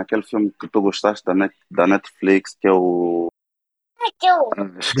divergência naquele filme que tu gostaste da Netflix, que é o. The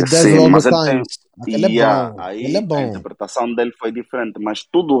Devil Esqueci, All the mas ele tem. Times. Aquele é E bom. Aquele é aí a bom. interpretação dele foi diferente, mas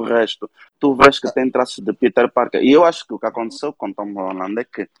tudo o resto, tu vês que tem traços de Peter Parker. E eu acho que o que aconteceu com Tom Holland é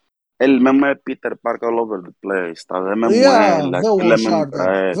que ele mesmo é Peter Parker all over the place, tá? É mesmo Yeah, ele, vê o aquilo é mesmo Uncharted.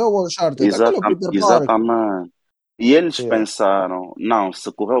 para Vê ele. o Uncharted. Aquele é o Peter Parker. Exatamente. E eles Yeah. pensaram, não,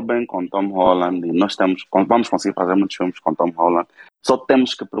 se correu bem com Tom Holland e nós vamos conseguir fazer muitos filmes com Tom Holland, só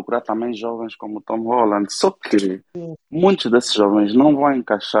temos que procurar também jovens como Tom Holland. Só que muitos desses jovens não vão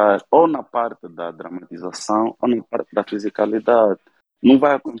encaixar ou na parte da dramatização ou na parte da fisicalidade. Não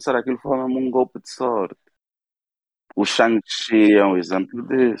vai acontecer aquilo, foi mesmo um golpe de sorte. O Shang-Chi é um exemplo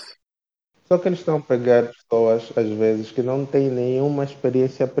disso. Só que eles estão a pegar pessoas, às vezes, que não têm nenhuma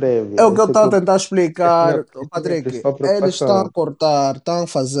experiência prévia. É o que eu estou a Tipo, tentar explicar, essa é a minha Patrick. principal Eles estão preocupação. a cortar, estão a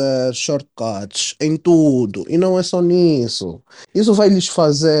fazer shortcuts em tudo. E não é só nisso. Isso vai lhes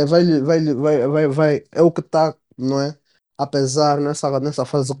fazer, é o que está, não é? Apesar nessa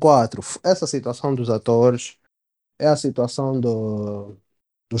fase 4 essa situação dos atores, é a situação dos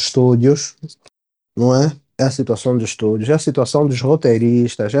estúdios, não é? É a situação dos estúdios, é a situação dos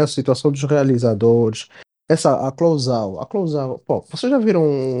roteiristas, é a situação dos realizadores. A Close Out, pô, vocês já viram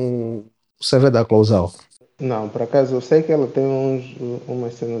o CV da Close Out? Não, por acaso, eu sei que ela tem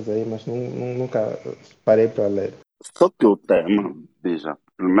umas cenas aí, mas nunca parei para ler. Só que o tema, veja,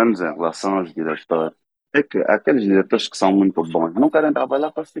 pelo menos em relação aos diretores, é que aqueles diretores que são muito bons não querem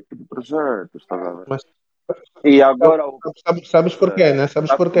trabalhar para esse tipo de projetos, tá a ver? Mas E agora o que sabes porquê, né?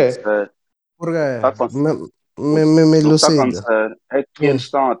 Sabes está a porquê? acontecer, Porque está a acontecer, me o que está a elucida. acontecer é que Hum, eles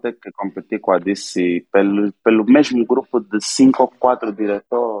estão a ter que competir com a DC pelo mesmo grupo de 5 ou 4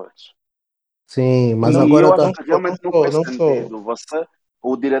 diretores. sim, mas Não, E agora eu tá. acho que realmente não faz não sou. sentido.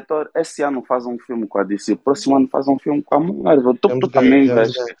 O diretor, esse ano faz um filme com a DC, o próximo ano faz um filme com a Marvel. Tu também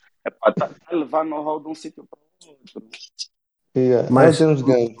James vês Gunn. que tá a levar know-how de um sítio para o outro. Yeah. É o Mas, James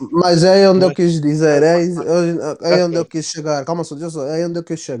Gunn. mas é onde eu Mas, quis dizer, é onde eu assim, quis chegar. Calma só, é onde eu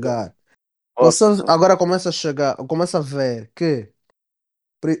quis chegar. Você Posso só. agora começa a chegar, começa a ver que.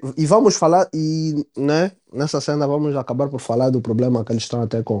 E vamos falar, e né, nessa cena vamos acabar por falar do problema que eles estão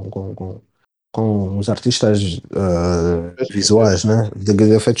até com os artistas visuais, né, de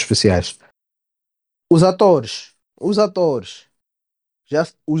efeitos especiais. Os atores, os atores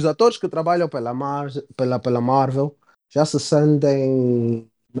que trabalham pela Marvel já se sentem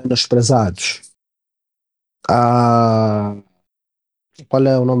menosprezados. Ah, qual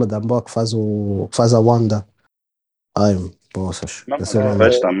é o nome da boa que faz a Wanda? Ai, poças, Não, esse é o mas tu nome.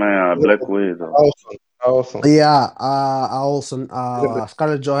 vês também a Black Widow. Awesome, awesome. E a Olsen, a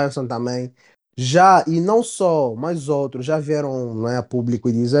Scarlett Johansson também, já, e não só, mas outros já vieram, né, a público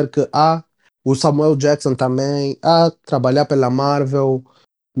e dizer que o Samuel Jackson também, trabalhar pela Marvel,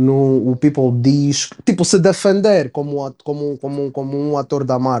 o People diz, tipo, se defender como um ator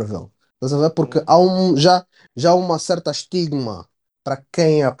da Marvel. Estás a ver? Porque já há uma certa estigma para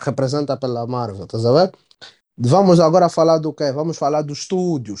quem representa pela Marvel, estás a ver? Vamos agora falar do quê? Vamos falar dos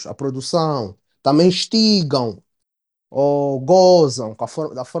estúdios, a produção. Também instigam ou gozam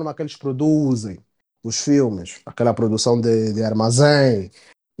da forma que eles produzem os filmes. Aquela produção de armazém,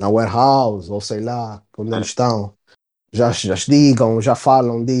 na warehouse, ou sei lá, onde eles estão. Já digam, já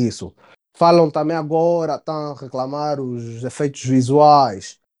falam disso. Falam também agora, estão a reclamar os efeitos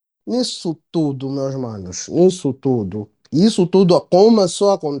visuais. Nisso tudo, meus manos, nisso tudo. Isso tudo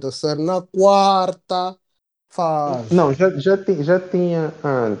começou a acontecer na quarta Não, fase. já tinha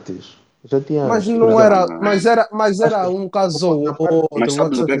antes. Já tinha Mas antes. Por não exemplo, era, Não. mas era acho um que caso ou Mas outro, vou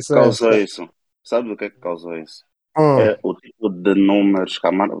sabes o ser que é que sincero. causou isso? Sabes o que é que causou isso? Hum. É o tipo de números que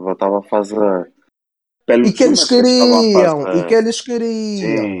a Marvel estava a fazer. E Pelos que eles números que eles estavam a queriam, e que fazer. eles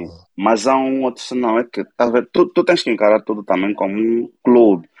queriam. Sim, mas há um outro senão, é que tá a ver, tu tens que encarar tudo também como um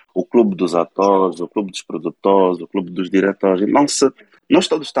clube. O clube dos atores, o clube dos produtores, o clube dos diretores. E não se, nós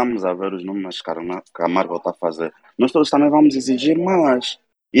todos estamos a ver os números que a Marvel está a fazer. Nós todos também vamos exigir mais.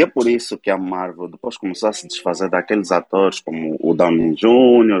 E é por isso que a Marvel depois começou a se desfazer daqueles atores como o Downey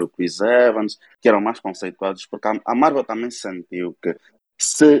Jr., o Chris Evans, que eram mais conceituados, porque a Marvel também sentiu que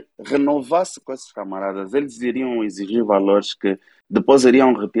se renovasse com esses camaradas, eles iriam exigir valores que depois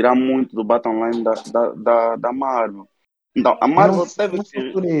iriam retirar muito do bottom line da Marvel. Então, a não, Marvel não foi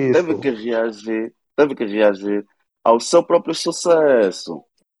por teve isso. que reagir ao seu próprio sucesso.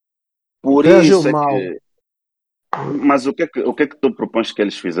 Por Reagiu isso é mal. que. Mas o que é que tu propões que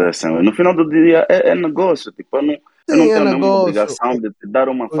eles fizessem? No final do dia é negócio. Tipo, eu não Sim, é tenho nenhuma negócio. obrigação de te dar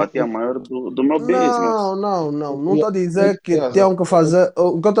uma Os- fatia maior do meu business. Não, não, não. Não e- estou a dizer que aliás, tenham que fazer.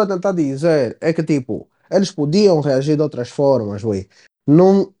 O que eu estou a tentar dizer é que, tipo, eles podiam reagir de outras formas, ué.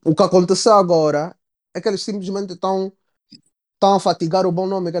 Não, o que aconteceu agora é que eles simplesmente estão a fatigar o bom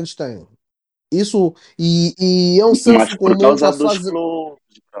nome que eles têm. Isso, e é um Mas senso por comum que causa a dos fase. clubes, bro.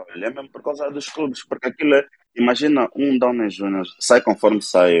 Ele é mesmo por causa dos clubes, porque aquilo é, imagina um Downey Jr. sai conforme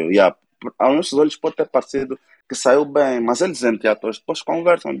saiu. Yeah, aos nossos olhos pode ter parecido que saiu bem, mas eles entre atores depois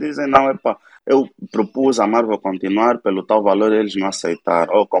conversam, dizem, não, epá, eu propus a Marvel continuar pelo tal valor e eles não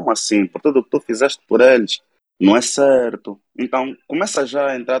aceitaram. Ou como assim? Por tudo o que tu fizeste por eles, não é certo. Então começa já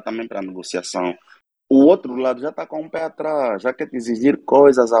a entrar também para a negociação. O outro lado já está com um pé atrás, já quer te exigir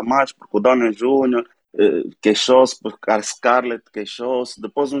coisas a mais, porque o Downey Jr. Queixou-se, porque a Scarlett queixou-se,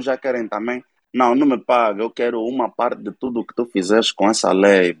 depois uns já querem também, não me paga, eu quero uma parte de tudo o que tu fizeste com essa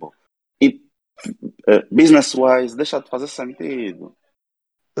label. E business-wise, deixa de fazer sentido.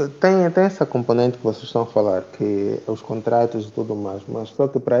 Tem essa componente que vocês estão a falar, que é os contratos e tudo mais, mas só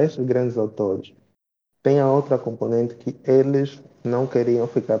que para esses grandes autores tem a outra componente que eles não queriam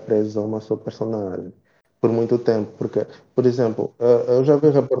ficar presos a uma só personagem por muito tempo, porque, por exemplo, eu já vi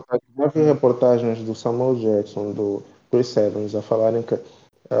reportagens do Samuel Jackson, do Chris Evans, a falarem que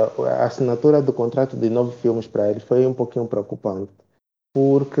a assinatura do contrato de 9 filmes para eles foi um pouquinho preocupante,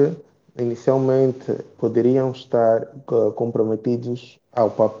 porque inicialmente poderiam estar comprometidos ao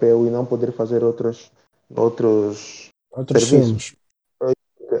papel e não poder fazer outros Outros serviços. filmes.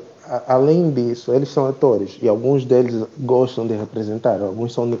 Além disso, eles são atores e alguns deles gostam de representar,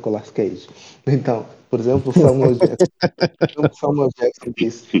 alguns são Nicolas Cage. Então, por exemplo, o Samuel Jackson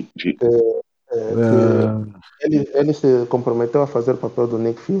disse que Ah, ele se comprometeu a fazer o papel do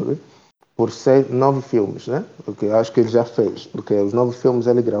Nick Fury por 9 filmes, né? O que eu acho que ele já fez, porque os 9 filmes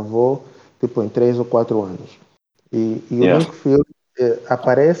ele gravou tipo em 3 ou 4 anos. E o Yeah. Nick Fury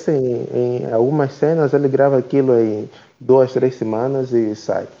aparece em algumas cenas, ele grava aquilo em 2, 3 semanas e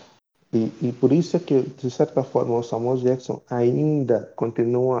sai. E por isso é que, de certa forma, o Samuel Jackson ainda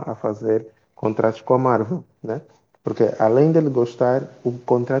continua a fazer contratos com a Marvel, né? Porque além dele gostar, o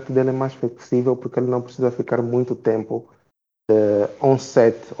contrato dele é mais flexível porque ele não precisa ficar muito tempo on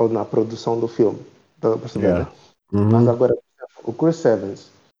set ou na produção do filme. Está a perceber, né? yeah. Mas Uhum. agora, o Chris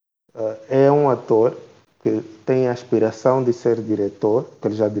Evans é um ator que tem a aspiração de ser diretor, que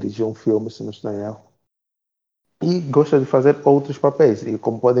ele já dirigiu um filme, se não estou em erro, e gosta de fazer outros papéis. E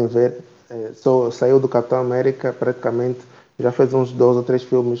como podem ver, só saiu do Capitão América praticamente, já fez uns 2 ou 3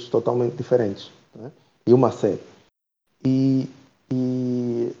 filmes totalmente diferentes, né? E uma série. E,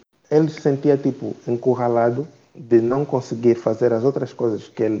 e ele se sentia tipo encurralado de não conseguir fazer as outras coisas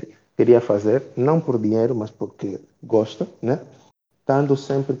que ele queria fazer, não por dinheiro, mas porque gosta, né? Estando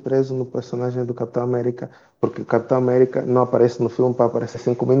sempre preso no personagem do Capitão América, porque o Capitão América não aparece no filme para aparecer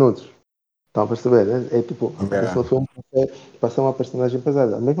 5 minutos. Estão a perceber, né? É tipo, aparece Yeah. no filme para ser uma personagem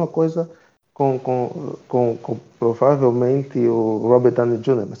pesada. A mesma coisa com provavelmente o Robert Downey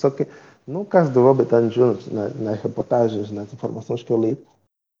Jr. Mas só que no caso do Robert Downey Jr., nas reportagens, nas informações que eu li,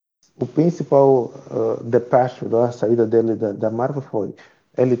 o principal departure, a saída dele da Marvel foi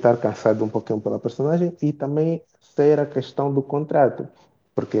ele estar cansado um pouquinho pela personagem e também ser a questão do contrato.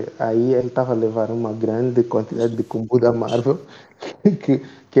 Porque aí ele estava a levar uma grande quantidade de combo da Marvel que,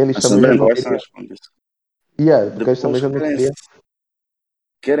 que eles Mas também já também não quais são queriam. as condições? Porque eles também Depois já não queriam.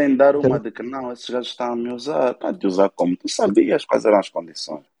 querem dar já uma não- de que não, esses gajos estão a me usar. Está a te usar como? Tu sabias quais eram as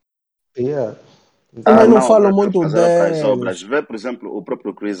condições. Yeah. Ah, Também Então, não não, falo agora quero muito fazer outras obras. deles. Vê, por exemplo, o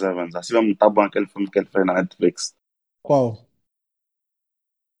próprio Chris Evans. Assim mesmo está bom aquele filme que ele fez na Netflix. Qual?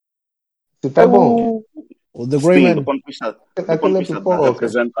 se tá É bom, o The Gray Sim, Man. do ponto aquele de é vista da pipoca.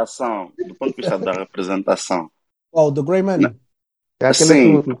 representação. Do ponto de vista da representação. Qual? The Gray Né? Man. Aquele é Sim,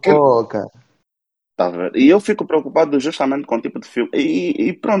 filme porque pipoca. tá a ver? E eu fico preocupado justamente com o tipo de filme.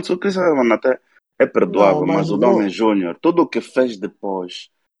 E pronto, o Chris Evans até é Não, perdoável, mas mas o Downey Jr., tudo o que fez depois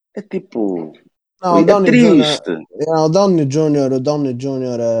é tipo. não, o Ui, é Downey Jr. triste. o Downey Jr.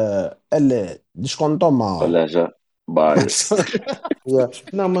 ele descontou mal. Olha já, bias. Yeah.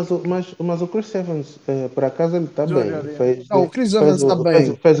 Não, mas o Chris Evans, por acaso, ele está bem. Júnior, yeah. Fez, Não, o Chris fez, Evans está o- fez,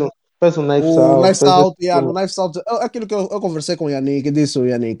 bem. fez, um, fez um Knives O Out, Nice fez esse Out, yeah, no filme. Nice Out, aquilo que eu conversei com o Yannick, disse o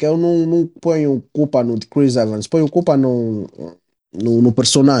Yannick, eu não ponho culpa no Chris Evans, ponho culpa no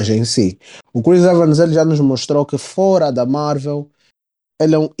personagem em si. O Chris Evans ele já nos mostrou que fora da Marvel,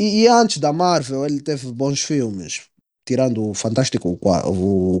 ele é e antes da Marvel ele teve bons filmes, tirando o Fantástico,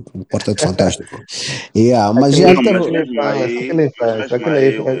 o Quarteto Fantástico. Yeah, mas já Aquele, ele Não, teve. aquele infância, aquele mas infância, mesmo aquele aí,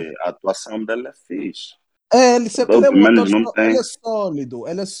 aí. ui, a atuação dele é fixe. Ele Ou é pelo um ator, menos não ele tem. é sólido,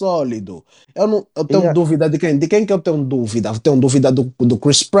 ele é sólido. Eu tenho Yeah. dúvida de quem? De quem que eu tenho dúvida? Eu tenho dúvida do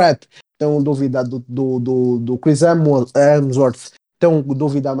Chris Pratt, tenho dúvida do Chris Hemsworth, tenho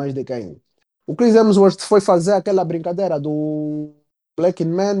dúvida mais de quem? O Chris Hemsworth foi fazer aquela brincadeira do Black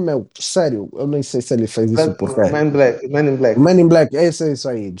Man, meu, sério, eu nem sei se ele fez isso porque Man in o Black. Man in Black, esse é isso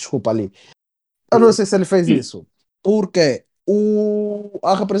aí, desculpa ali. Eu não sei se ele fez isso, porque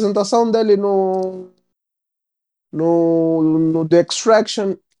a representação dele no The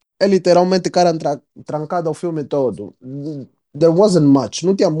Extraction é literalmente cara trancado ao filme todo. There wasn't much,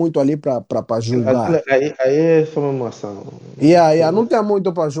 não tinha muito ali para julgar. Aí é só uma emoção. Yeah, não tinha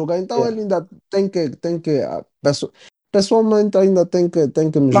muito para julgar, então Yeah. ele ainda pessoalmente ainda tem que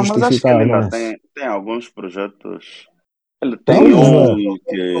me Não, mas acho que ele justificar ainda mais. tem alguns projetos. Ele tem Vamos ver. um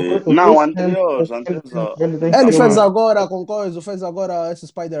que. O Não, Chris Hemsworth, anteriores ao. ele tem Ele fez filmes. agora com coisa, fez agora esse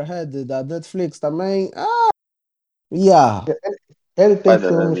Spider-Head da Netflix também. Yeah. Ele tem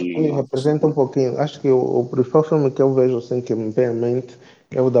Spider-Man filmes eu que não assisti. representam um pouquinho. Acho que o principal filme que eu vejo assim que me vem à mente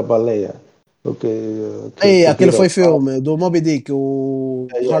é o da baleia. Porque Ei, que aquele vira foi o mar. filme do Moby Dick, o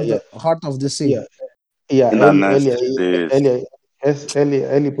Yeah, yeah, Heart of the Sea. yeah, yeah. Ainda Ele Neste aí, desse. ele,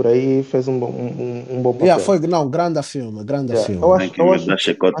 ele por aí fez um bom Yeah, papel. foi, não, grande filme, grande Yeah. filme. Tem que Eu me acho dar que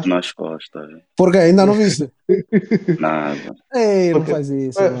chicote nas costas. Viu? Por quê? Ainda não viste? Nada. Ei, não porque faz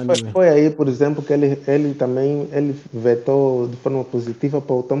isso, mano. foi aí, por exemplo, que ele também ele vetou de forma positiva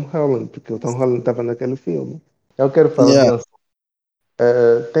para o Tom Holland, porque o Tom Holland estava naquele filme. Eu quero falar Yeah.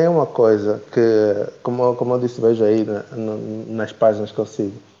 tem uma coisa que, como eu disse, vejo aí nas páginas que eu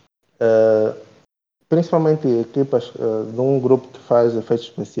sigo, eh, principalmente equipas de um grupo que faz efeitos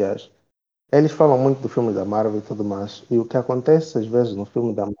especiais. Eles falam muito do filme da Marvel e tudo mais. E o que acontece às vezes no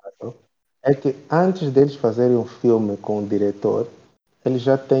filme da Marvel é que antes deles fazerem um filme com o diretor, eles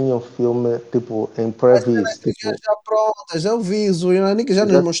já têm o filme tipo em As previews, cenas que vinham tipo, já prontas, eu vi, o Yannick já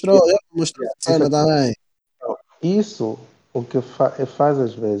nos já, mostrou, já mostrou yeah, a cena também. isso o que faz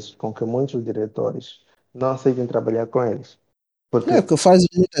às vezes com que muitos diretores não aceitem trabalhar com eles. É o Porque que faz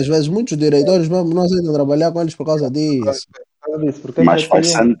muitas vezes, muitos diretores mesmo não aceitam trabalhar com eles por causa disso. porque eles Mas faz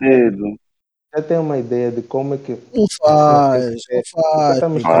sentido. já têm uma ideia de como é que Não a cena tem que faz, não ser. faz.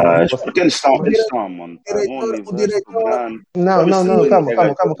 Exatamente como é que Faz. você. Porque O eles dire- estão a o montar um diretor, o universo diretor, grande. Não, Por não, isso não, ele calma, pega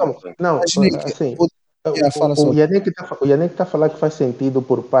calma, calma, aquele calma. diretor. Não, mas Nick, assim, yeah, fala o sobre. Yannick está a falar que faz sentido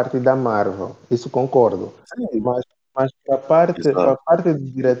por parte da Marvel, isso concordo. Sim, Mas, para a exato. parte do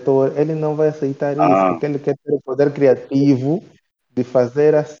diretor, ele não vai aceitar isso, Ah, porque ele quer ter o poder criativo de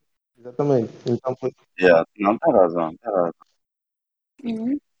fazer assim. Exatamente. Então, yeah. Não, tem razão, tem razão.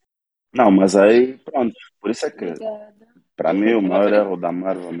 Não, mas aí, pronto. Por isso é que, para mim, o maior erro da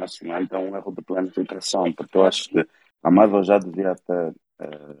Marvel nesse momento é um erro de planificação. Porque eu acho que a Marvel já devia ter,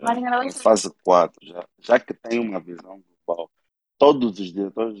 em fase 4 já que tem uma visão global. Todos os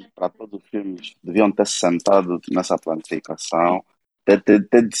diretores para todos os filmes deviam ter se sentado nessa planificação, ter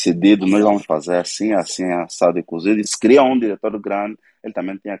decidido, nós vamos fazer assim, assim, assado e cozido. E se cria um diretor grande, ele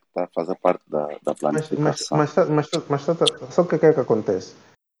também tinha que fazer parte da planificação. só que o que é que acontece?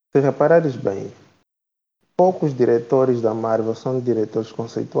 Se reparares bem, poucos diretores da Marvel são diretores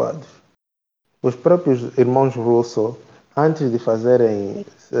conceituados. Os próprios irmãos Russo, antes de fazerem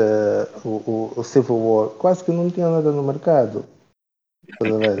o Civil War, quase que não tinham nada no mercado.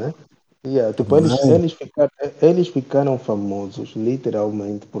 Estás a ver, né? Yeah, tipo, Também. eles ficaram famosos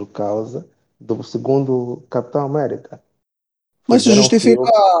literalmente por causa do segundo Capitão América. Mas se Fizeram um filme.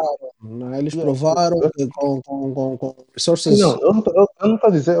 justificaram, né? Eles Yeah, provaram que com não, resources. eu não estou a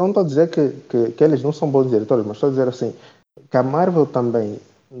dizer, eu não estou a dizer que eles não são bons diretores, mas estou a dizer assim, que a Marvel também,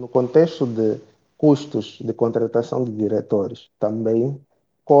 no contexto de custos de contratação de diretores, também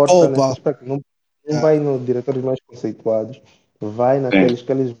corta nesse Opa! aspecto. Não, não vai nos diretores mais conceituados, vai Sim. naqueles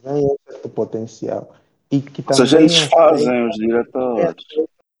que eles veem um certo potencial e que Ou seja, também eles aceitam, fazem os diretores.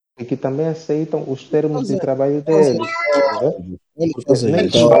 e que também aceitam os termos de Fazem, trabalho fazem deles. Tá vendo? todo. Eles Porque nem fazem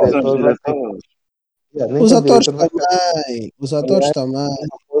Eles todo todo. fazem os diretor vai ter, diretores. nem Os todo atores diretor vai ter também. Os atores também.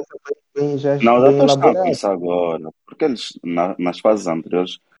 uma coisa já Não, os bem atores estão a elaborada. começar agora. Porque eles, nas fases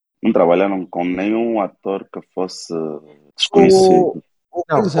anteriores, não trabalharam com nenhum ator que fosse O, desconhecido. o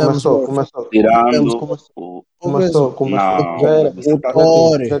Não, Chris Hemsworth. O Chris Tirando Hemsworth. o. O Chris começou, Não, já era, mas você o está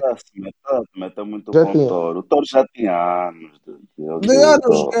Thor. já, a se meter muito já com o tinha. Thor. O Thor já tinha anos De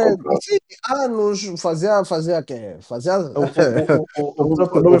anos que. de Sim, anos fazia quê? Fazia. O Não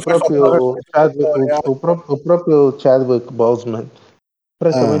me faz falta próprio respeito. Chadwick, o próprio Chadwick Boseman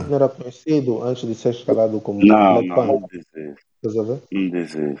praticamente Ah. não era conhecido antes de ser escalado como Não, Black não, Panther. não diz isso. Estás a ver? Não diz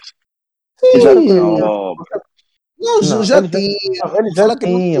isso. E já Sim, tinha obra. não, Não, já tinha. não, ele Vou já falar que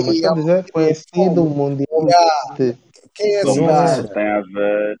não tinha, mas estou tinha. a dizer conhecido Como? mundialmente. Quem é esse Não Mas cara? isso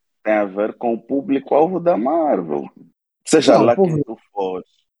era. tem a ver com o público-alvo da Marvel. Seja Não, lá quem tu fores.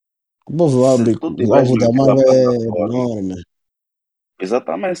 o povo Se abre, tu o estiveres alvo da naquela Marvel é plataforma, enorme.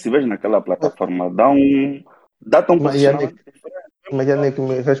 exatamente, se estiveres naquela Mas, plataforma, dá-te um mas Yannick, posicionamento diferente. mas Yannick,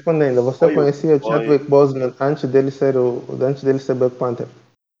 me responde ainda, você Foi o que conhecia o foi. Chadwick Boseman antes dele ser Black Panther?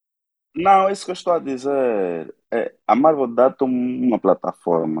 Não, é isso que eu estou a dizer. A Marvel dá-te uma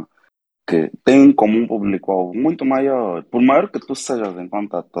plataforma que tem como um público-alvo muito maior. Por maior que tu sejas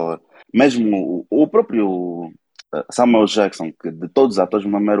enquanto ator, mesmo o próprio Samuel Jackson, que de todos os atores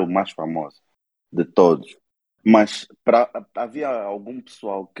mesmo era o mais famoso de todos. Mas havia algum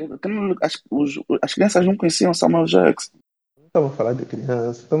pessoal que não, as crianças não conheciam Samuel Jackson. Não estamos a falar de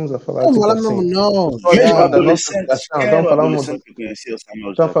criança, estamos a falar Não, tipo lá mesmo assim, não, pessoas Mesmo já já. da nossa adolescentes, geração, quem era o adolescente que conhecia o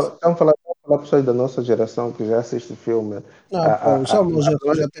Samuel Jackson? estamos a falar pessoas da nossa geração que já assiste filme Não, pô, só o há já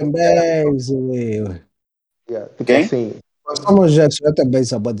mais já de tem 20 anos. base, meu. Yeah, tipo Quem? assim, Samuel Jackson já também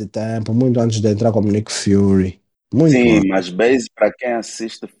sabia de tempo, muito antes de entrar como Nick Fury. Muito Sim, antes. mas base para quem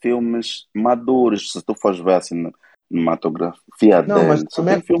assiste filmes maduros, se tu fores ver assim na cinematografia Não, mas dele, só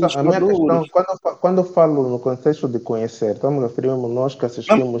tem filmes a minha questão, maduros. quando eu falo no contexto de conhecer, estamos referindo nós que Mesmo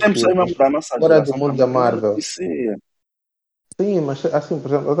assistimos temos aí mesmo filmes da nossa fora do geração mundo da também que já não Marvel. conhecia. Sim, mas assim, por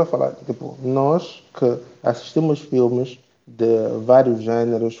exemplo, eu estou a falar, tipo, nós que assistimos filmes de vários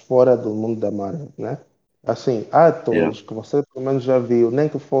gêneros fora do mundo da Marvel, né? Assim, há Yeah. atores que você pelo menos já viu, nem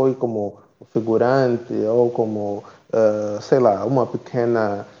que foi como figurante ou como, sei lá, uma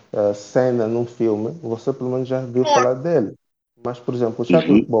pequena cena num filme, você pelo menos já viu falar dele. Mas, por exemplo, o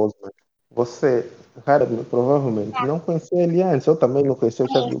Chadwick Uhum. Boseman, você raramente, provavelmente não conhecia ele antes. Eu também não conhecia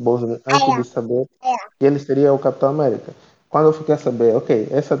o Chadwick Boseman antes de saber que ele seria o Capitão América. Quando eu fiquei a saber, ok,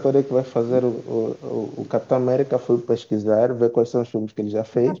 esse ator aí que vai fazer o Capitão América, fui pesquisar, ver quais são os filmes que ele já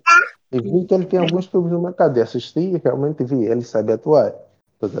fez, e vi que ele tem alguns filmes no mercado, e assisti e realmente vi, ele sabe atuar.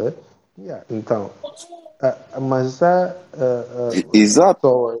 Tá vendo? Yeah. Então, mas há Exato.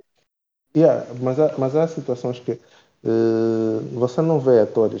 pessoas. Yeah, mas há situações que você não vê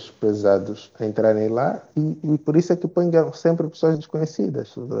atores pesados a entrarem lá e por isso é que põem sempre pessoas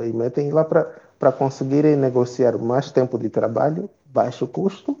desconhecidas e metem lá para conseguirem negociar mais tempo de trabalho, baixo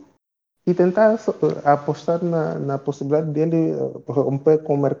custo e tentar apostar na possibilidade dele romper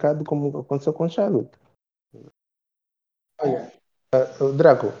com o mercado como aconteceu com o Charlotte. Olha,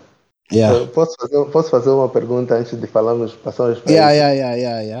 Draco, Yeah. posso fazer uma pergunta antes de passarmos para Yeah, isso? yeah, yeah,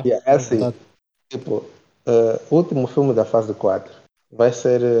 yeah, yeah. Yeah, é À assim. vontade. Tipo, o último filme da fase 4 vai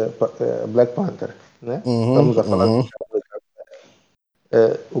ser Black Panther, né? Uhum, Estamos a falar uhum.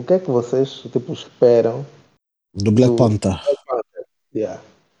 o que é que vocês tipo, esperam Do Black do Panther. Black Panther, yeah,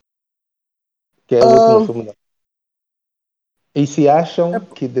 que é o último Ah, filme da. E se acham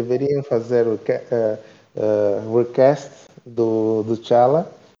que deveriam fazer o recast do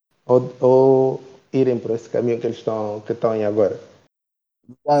T'Challa ou irem por esse caminho que estão em agora?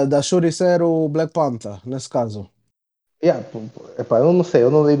 da Shuri ser o Black Panther, nesse caso. Yeah, epá, eu não sei,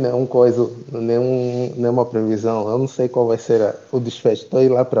 eu não li nenhum coisa, nenhuma previsão, eu não sei qual vai ser o desfecho. Estou aí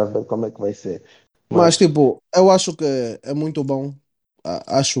lá para ver como é que vai ser. Mas, Mas, tipo, eu acho que é muito bom.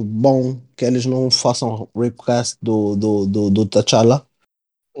 Acho bom que eles não façam request do T'Challa.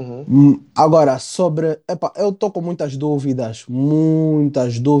 uhum. Agora, sobre. Epa, eu estou com muitas dúvidas mesmo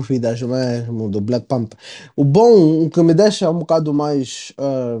do Black Panther. O bom, o que me deixa um bocado mais.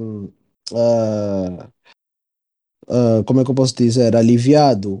 Ah, como é que eu posso dizer?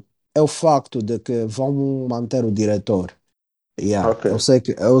 Aliviado é o facto de que vão manter o diretor. Yeah, Ok, eu sei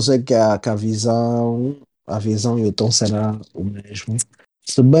que a visão e o tom será o mesmo.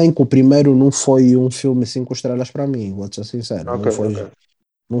 Se bem que o primeiro não foi um filme 5 estrelas para mim, vou ser sincero. ok, Não foi, ok.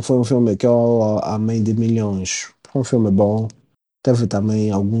 não foi um filme que eu amei de milhões. Foi um filme bom. Teve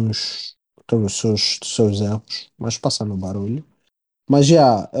também alguns. Teve os seus erros, mas passa no barulho. Mas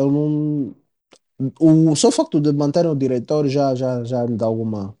já, eu não. Só o facto de manter o diretor já me dá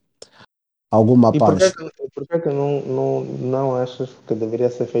alguma E paz. por que que não achas que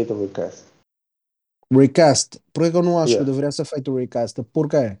deveria ser feito o recast? Recast. Por que eu não acho que Yeah. deveria ser feito o recast?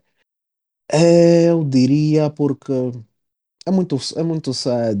 Porque eu diria porque é muito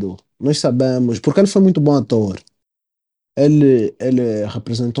cedo. Nós sabemos, porque ele foi muito bom ator. Ele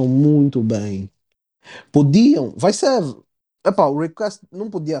representou muito bem. Vai ser. Epá, o request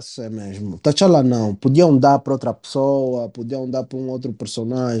não podia ser mesmo. T'Challa não. Podiam dar para outra pessoa, podiam dar para um outro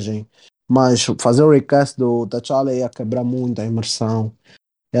personagem. Mas fazer o request do T'Challa ia quebrar muito a imersão.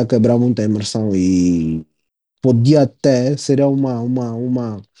 Ia quebrar muito a imersão e podia até seria uma, um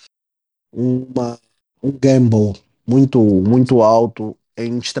gamble muito alto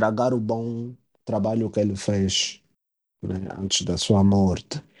em estragar o bom trabalho que ele fez, né, antes da sua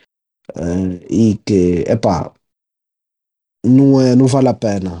morte. E que, epá, não vale a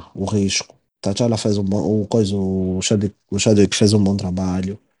pena o risco. T'Challa fez o Chadwick fez um bom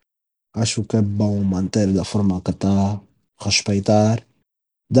trabalho. Acho que é bom manter da forma que está, respeitar,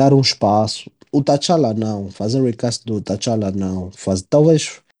 dar um espaço. O T'Challa não, fazer recast do T'Challa não.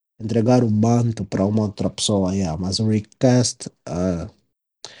 Talvez entregar o manto para uma outra pessoa, yeah, mas o recast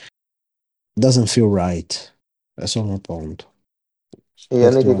doesn't feel right. É só um ponto. E O que é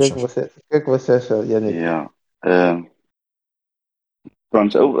que Yannick, tu achas? o que é que você acha, Yannick? Yeah.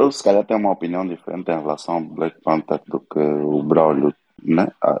 Pronto, eu se calhar tenho uma opinião diferente em relação ao Black Panther do que o Braulio,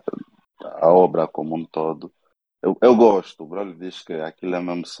 né? A obra como um todo. Eu gosto, o Braulio diz que aquilo é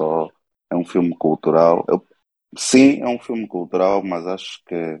mesmo só, é um filme cultural. Sim, é um filme cultural, mas acho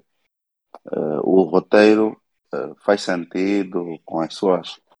que o roteiro faz sentido, com as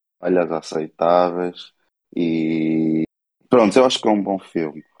suas falhas aceitáveis, e Pronto, eu acho que é um bom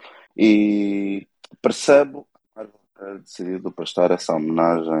filme. E percebo a Marvel ter decidido prestar essa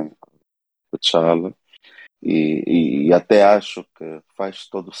homenagem a T'Challa e até acho que faz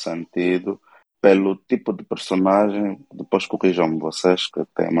todo sentido pelo tipo de personagem. Depois corrijam-me vocês que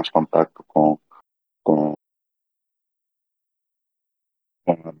têm mais contacto com, com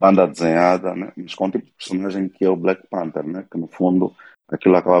a banda desenhada, né? Mas com o tipo de personagem que é o Black Panther, né? Que no fundo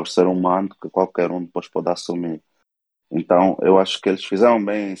aquilo acaba por ser um manto que qualquer um depois pode assumir. Então eu acho que eles fizeram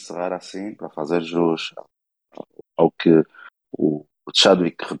bem em encerrar assim para fazer jus ao que o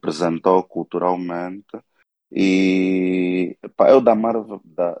Chadwick representou culturalmente. E pá, eu da Marvel,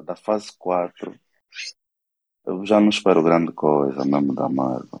 da fase 4 eu já não espero grande coisa mesmo da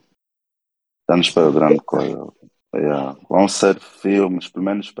Marvel. Já não espero grande coisa. Yeah. Vão ser filmes, pelo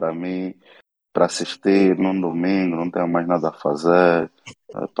menos para mim, para assistir num domingo, não tenho mais nada a fazer.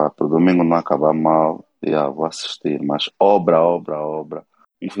 Para o domingo não acabar mal, yeah, vou assistir. Mas obra,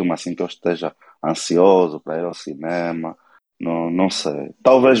 um filme assim que eu esteja ansioso para ir ao cinema, não sei.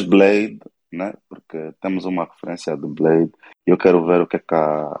 Talvez Blade, né? Porque temos uma referência de Blade e eu quero ver o que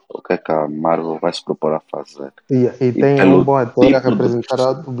é que a Marvel vai se propor a fazer. E E tem um pelo bom ator a tipo de.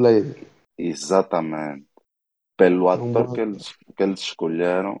 representar o Blade. Exatamente. Pelo Um ator bom que eles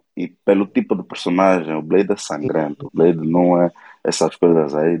escolheram e pelo tipo de personagem. O Blade é sangrento. O Blade não é essas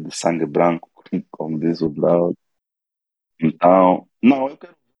coisas aí de sangue branco, como diz o Draco. Então, não, eu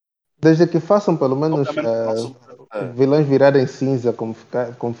quero. Desde que façam pelo menos Obviamente que não sou. vilões virarem cinza, como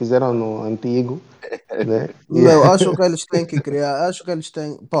fizeram no antigo, né? Meu, acho que eles têm que criar, acho que eles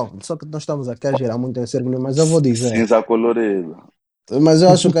têm, pô, só que nós estamos aqui a girar muito em círculo, mas eu vou dizer, Cinza colorido. mas eu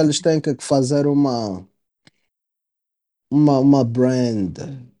acho que eles têm que fazer uma brand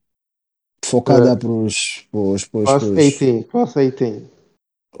focada Uh, pros. Class 18.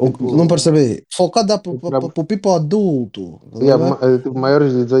 Não Tipo, percebi, focada pra- pro people adulto, estás a yeah, ver? tipo,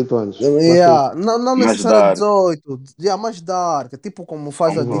 maiores de 18 anos. Class 18. Yeah, não Mais necessário dark. 18, yeah, mais dark, tipo Concordo.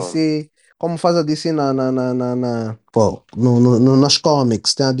 Como faz a DC pô, nas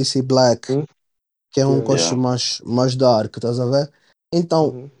comics, tem a DC Black, Hum? que é um Yeah. coche Yeah. mais dark, estás a ver? Então,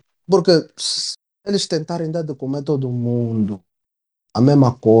 Uhum. porque se eles tentarem dar de comer todo mundo a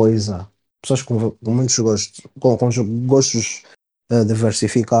mesma coisa, pessoas com muitos gostos, com gostos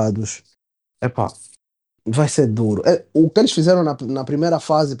diversificados, epá, vai ser duro. O que eles fizeram na primeira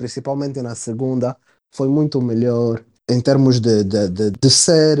fase, principalmente na segunda, foi muito melhor em termos de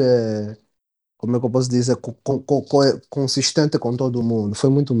ser, como é que eu posso dizer, consistente com todo mundo. Foi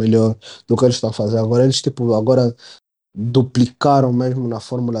muito melhor do que eles estão a fazer agora. Eles, tipo, agora duplicaram mesmo na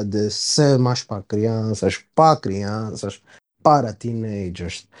fórmula de ser mais para crianças, para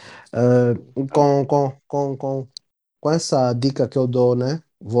teenagers. Eh, com essa dica que eu dou, né?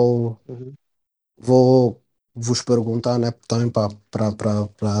 Uhum. Vou vos perguntar, né, também para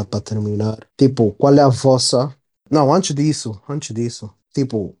terminar. Tipo, qual é a vossa. Não, antes disso.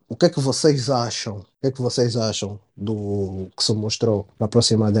 Tipo, o que é que vocês acham? O que é que vocês acham do que se mostrou na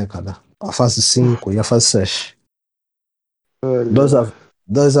próxima década? A fase 5 e a fase 6. Dois, Olha,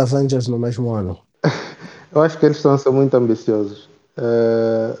 dois Avengers no mesmo ano. eu acho que eles estão a ser muito ambiciosos.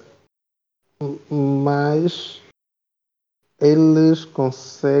 Mas eles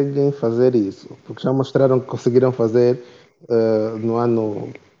conseguem fazer isso, porque já mostraram que conseguiram fazer no ano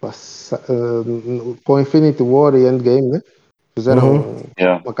passado, com Infinity War e Endgame, né? Uhum. Fizeram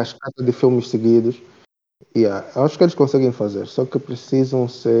Yeah. uma cascata de filmes seguidos. E acho que eles conseguem fazer, só que precisam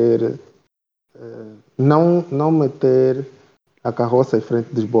ser. Não meter a carroça em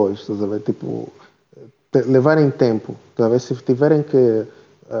frente dos bois, estás a ver? Tipo, levarem tempo, talvez se tiverem que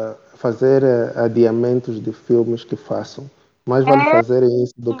fazer adiamentos de filmes que façam, mais vale fazerem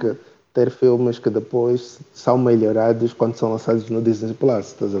isso do que ter filmes que depois são melhorados quando são lançados no Disney Plus,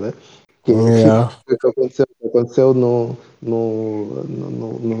 estás a ver? Que, Yeah. o que aconteceu no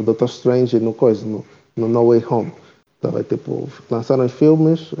Doctor Strange e no coisa, no No Way Home. Então, é tipo, lançaram os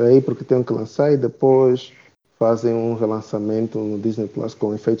filmes aí porque tinham que lançar e depois fazem um relançamento no Disney Plus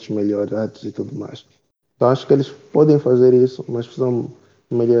com efeitos melhorados e tudo mais. Então acho que eles podem fazer isso, mas precisam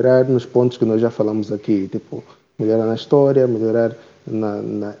melhorar nos pontos que nós já falamos aqui, tipo, melhorar na história, melhorar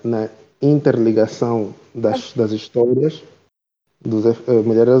na interligação das histórias,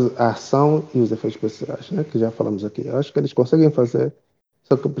 melhorar a ação e os efeitos especiais, né, que já falamos aqui. Eu acho que eles conseguem fazer,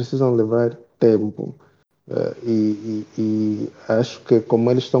 só que precisam levar tempo. E acho que como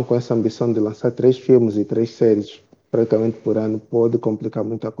eles estão com essa ambição de lançar 3 filmes e 3 séries praticamente por ano, pode complicar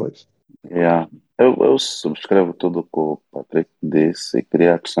muita coisa. Yeah. Eu subscrevo tudo o que o Patrick disse e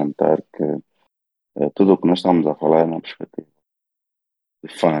queria acrescentar que tudo o que nós estamos a falar é uma perspectiva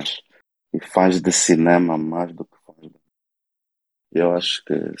de fãs. E fãs de cinema mais do que fãs. Eu acho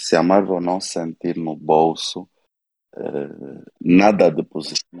que se a Marvel não sentir no bolso, nada de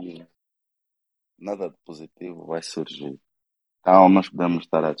positivo, nada de positivo vai surgir. Então, nós podemos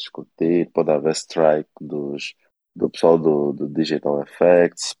estar a discutir, pode haver strike do pessoal do Digital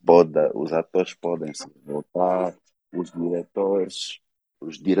Effects, os atores podem se voltar, os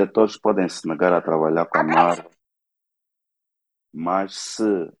diretores podem se negar a trabalhar com a Marvel, mas se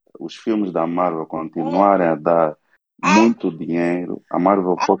os filmes da Marvel continuarem a dar muito dinheiro, a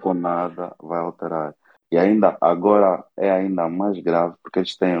Marvel pouco ou nada vai alterar. E ainda agora é ainda mais grave porque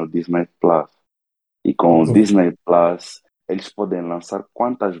eles têm o Disney Plus. E com o Disney Plus, eles podem lançar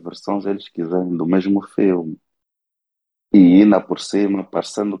quantas versões eles quiserem do mesmo filme. E ainda por cima,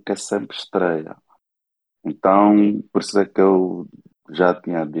 parecendo que é sempre estreia. Então, por isso é que eu já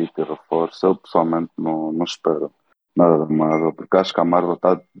tinha dito e reforço, eu pessoalmente não espero nada da Marvel, porque acho que a Marvel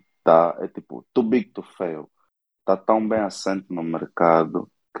é tipo, too big to fail. Está tão bem assente no mercado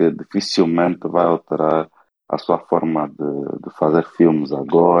que dificilmente vai alterar a sua forma de fazer filmes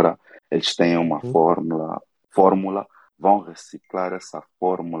agora. Eles têm uma fórmula, vão reciclar essa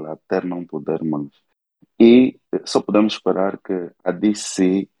fórmula até não poder mais. E só podemos esperar que a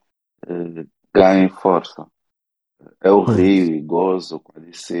DC ganhe força. Eu rio e gozo com a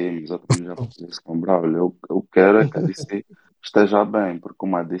DC, mas eu também já falei isso com o Braulio. Eu quero é que a DC esteja bem, porque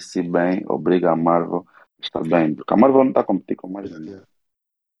uma DC bem obriga a Marvel a estar bem. Porque a Marvel não está a competir com mais ninguém.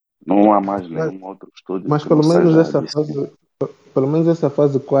 Não há mais Mas, nenhum outro estúdio mas que não seja a DC. pelo menos essa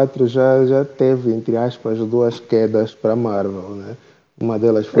fase 4 já teve, entre aspas, duas quedas para Marvel, né? Uma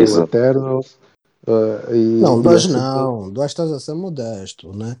delas foi o Exato. Eternals, Não, e a dois segunda. não. Dois estás a ser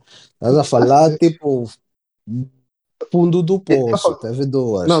modesto, né? Estás a falar, tipo, fundo do poço. Teve Não,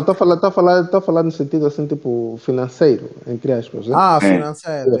 duas. estou a falar no sentido assim, tipo, financeiro, entre aspas, né? Ah, É,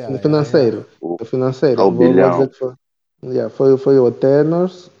 financeiro, yeah. Financeiro. o, Financeiro. ao Vou dizer bilhão. que foi. Yeah, foi o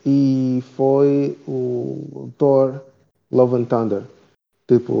Eternals e foi o Thor Love and Thunder.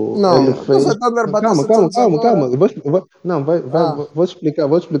 Tipo, ele Não, fez. Love Thunder bateu Calma, calma, 700 calma, calma. agora. Não, Ah, vou explicar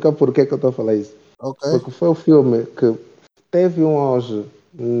por que eu estou a falar isso. ok, Porque foi o filme que teve um auge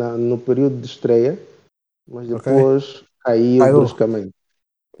no período de estreia, mas ok. depois caiu Caiu. bruscamente.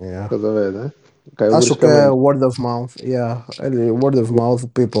 Yeah. Estás a ver, né? Caiu Acho que é bruscamente. word of mouth. Yeah. Word of mouth,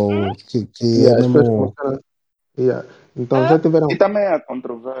 people, que E é as pessoas mesmo. começaram. Yeah. Então já E tiveram. também a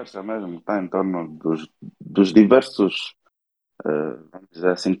controvérsia mesmo que está em torno dos diversos, vamos dizer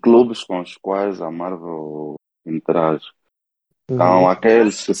assim, clubes com os quais a Marvel interage. Então, Uhum,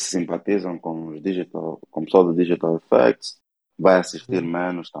 aqueles que se simpatizam com o pessoal do Digital Effects, vai assistir uhum.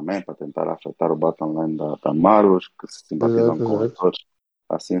 menos também para tentar afetar o bottom line da Marvel, os que se simpatizam Exato, com exato. atores,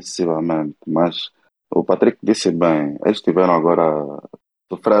 assim sucessivamente. Mas o Patrick disse bem, eles tiveram agora,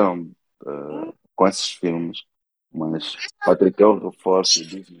 sofreram com esses filmes, mas Patrick, eu reforço o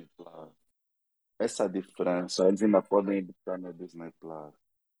Disney Plus. Essa diferença, eles ainda podem editar no Disney Plus.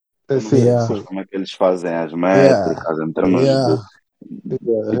 Tu não Sim, Yeah, sabes sim. como é que eles fazem as yeah, métricas em termos de yeah.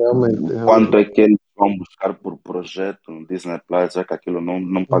 Realmente, quanto realmente. é que eles vão buscar por projeto no Disney Plus, já que aquilo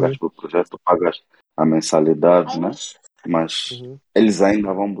não pagas Uhum, por projeto, pagas a mensalidade, né? Mas uhum. eles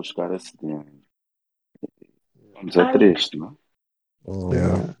ainda vão buscar esse dinheiro. Vamos dizer triste, né? Yeah.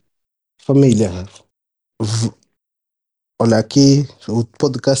 Yeah. Família, v- olha aqui, o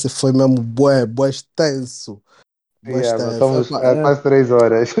podcast foi mesmo bué extenso. Bué Yeah, mas extenso. estamos há quase 3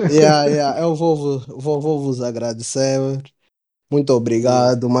 horas. Yeah, eu vou vos agradecer. Muito Yeah,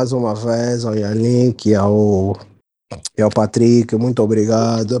 obrigado mais uma vez ao Yannick e ao Patrick. Muito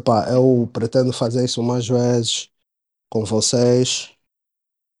obrigado. Epá, eu pretendo fazer isso mais vezes com vocês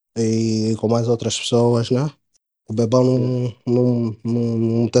e com mais outras pessoas, né? O Bebão yeah.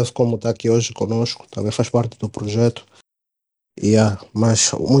 não teve como estar aqui hoje conosco, também faz parte do projeto. Yeah,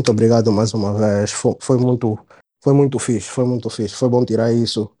 mas muito obrigado mais uma vez. Foi muito fixe, foi muito fixe. Foi bom tirar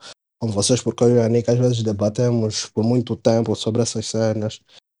isso com vocês, porque eu e a Anica às vezes debatemos por muito tempo sobre essas cenas.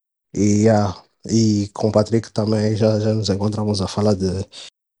 E com o Patrick também já nos encontramos a falar de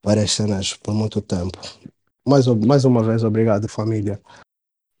várias cenas por muito tempo. Mais uma vez, obrigado, família.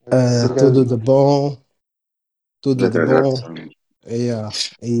 Obrigado. Tudo de bom, tudo Já de te bom. agradecemos.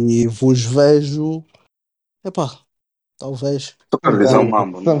 E vos vejo, epá, talvez. Supervisão Yeah.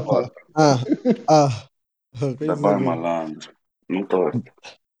 mambo, não Sometime. torta. Ah, ah, quer Bebão dizer é mesmo. malandro, não torta.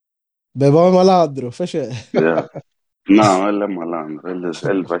 Bebão é malandro, fecha. Yeah. Não, ele é malandro,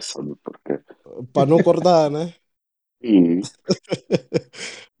 ele vai saber porquê. Para não cortar, né? Hum,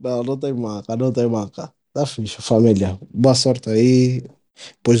 Não tem maca, não tem maca. Tá fixe, família. Boa sorte aí.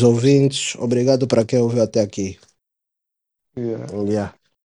 Pois ouvintes, obrigado para quem ouviu até aqui. Yeah. Yeah.